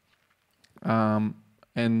 And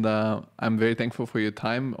I'm very thankful for your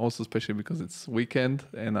time, also especially because it's weekend,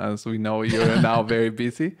 and as we know, you're now very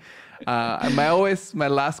busy. My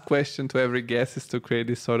last question to every guest is to create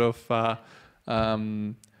this sort of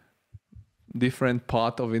different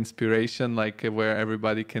pot of inspiration, where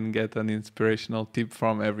everybody can get an inspirational tip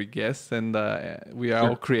from every guest. And we are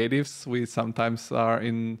all creatives. We sometimes are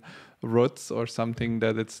in ruts or something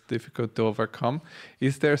that it's difficult to overcome.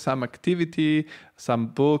 Is there some activity, some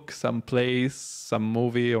book, some place, some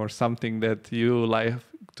movie, or something that you like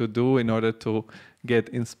to do in order to get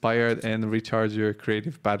inspired and recharge your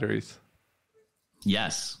creative batteries?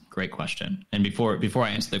 Yes, great question. And before I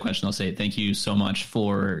answer the question, I'll say thank you so much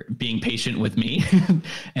for being patient with me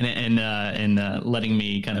and letting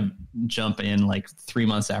me kind of jump in 3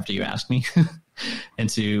 months after you asked me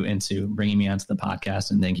into bringing me onto the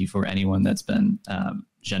podcast. And thank you for anyone that's been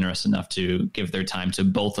generous enough to give their time to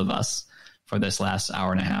both of us for this last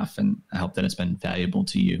hour and a half. And I hope that it's been valuable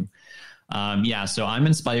to you. So I'm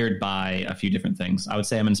inspired by a few different things. I would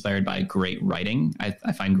say I'm inspired by great writing. I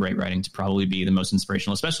find great writing to probably be the most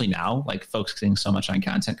inspirational, especially now, focusing so much on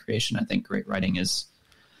content creation. I think great writing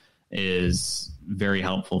is very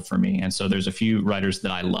helpful for me. And so there's a few writers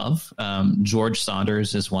that I love. George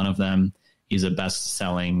Saunders is one of them. He's a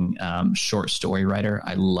best-selling short story writer.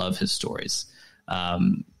 I love his stories. I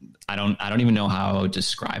don't even know how to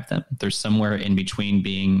describe them. They're somewhere in between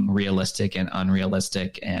being realistic and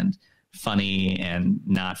unrealistic, and funny and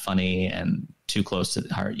not funny, and too close to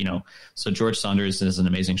the heart, So George Saunders is an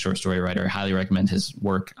amazing short story writer. I highly recommend his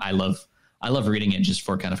work. I love reading it just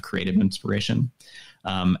for kind of creative inspiration.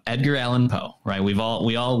 Edgar Allan Poe, right? we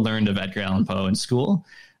all learned of Edgar Allan Poe in school,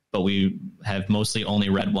 but we have mostly only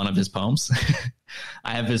read one of his poems.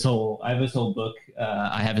 I have his whole book.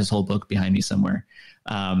 I have his whole book behind me somewhere.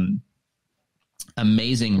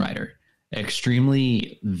 Amazing writer.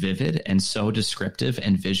 Extremely vivid and so descriptive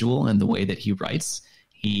and visual in the way that he writes.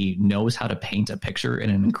 He knows how to paint a picture in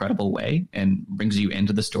an incredible way and brings you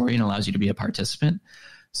into the story and allows you to be a participant.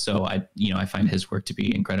 So I find his work to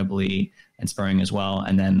be incredibly inspiring as well.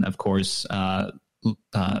 And then of course,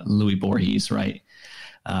 Louis Borges, right?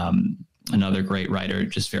 another great writer,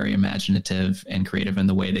 just very imaginative and creative in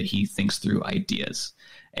the way that he thinks through ideas.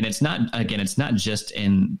 And it's not just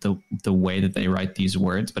in the way that they write these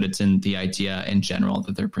words, but it's in the idea in general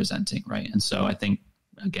that they're presenting, right? And so I think,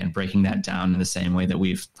 again, breaking that down in the same way that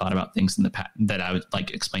we've thought about things in the past, that I would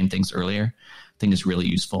like explain things earlier, I think is really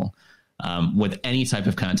useful with any type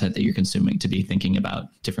of content that you're consuming, to be thinking about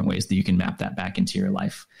different ways that you can map that back into your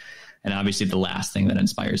life. And obviously the last thing that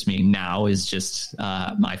inspires me now is just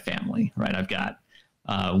my family, right? I've got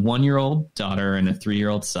a 1-year-old daughter and a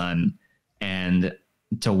 3-year-old son, and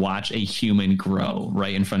to watch a human grow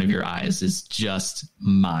right in front of your eyes is just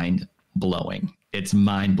mind blowing. It's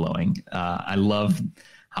mind blowing. I love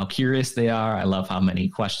how curious they are. I love how many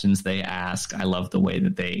questions they ask. I love the way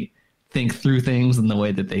that they think through things and the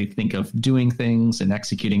way that they think of doing things and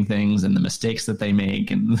executing things and the mistakes that they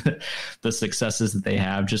make and the successes that they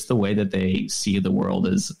have. Just the way that they see the world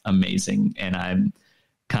is amazing. And I'm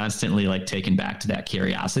constantly like taken back to that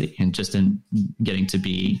curiosity and just in getting to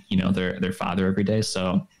be, their father every day.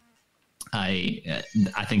 So I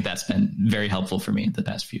think that's been very helpful for me the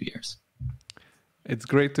past few years. It's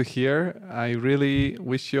great to hear. I really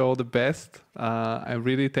wish you all the best. I'm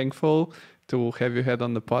really thankful to have you had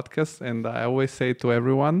on the podcast. And I always say to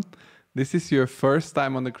everyone, this is your first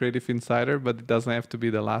time on the Creative Insider, but it doesn't have to be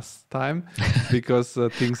the last time because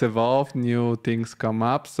things evolve, new things come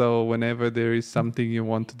up. So whenever there is something you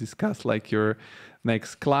want to discuss, like your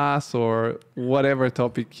next class or whatever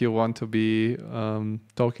topic you want to be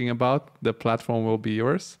talking about, the platform will be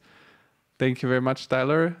yours. Thank you very much,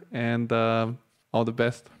 Tyler, and all the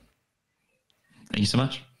best. Thank you so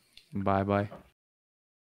much. Bye-bye.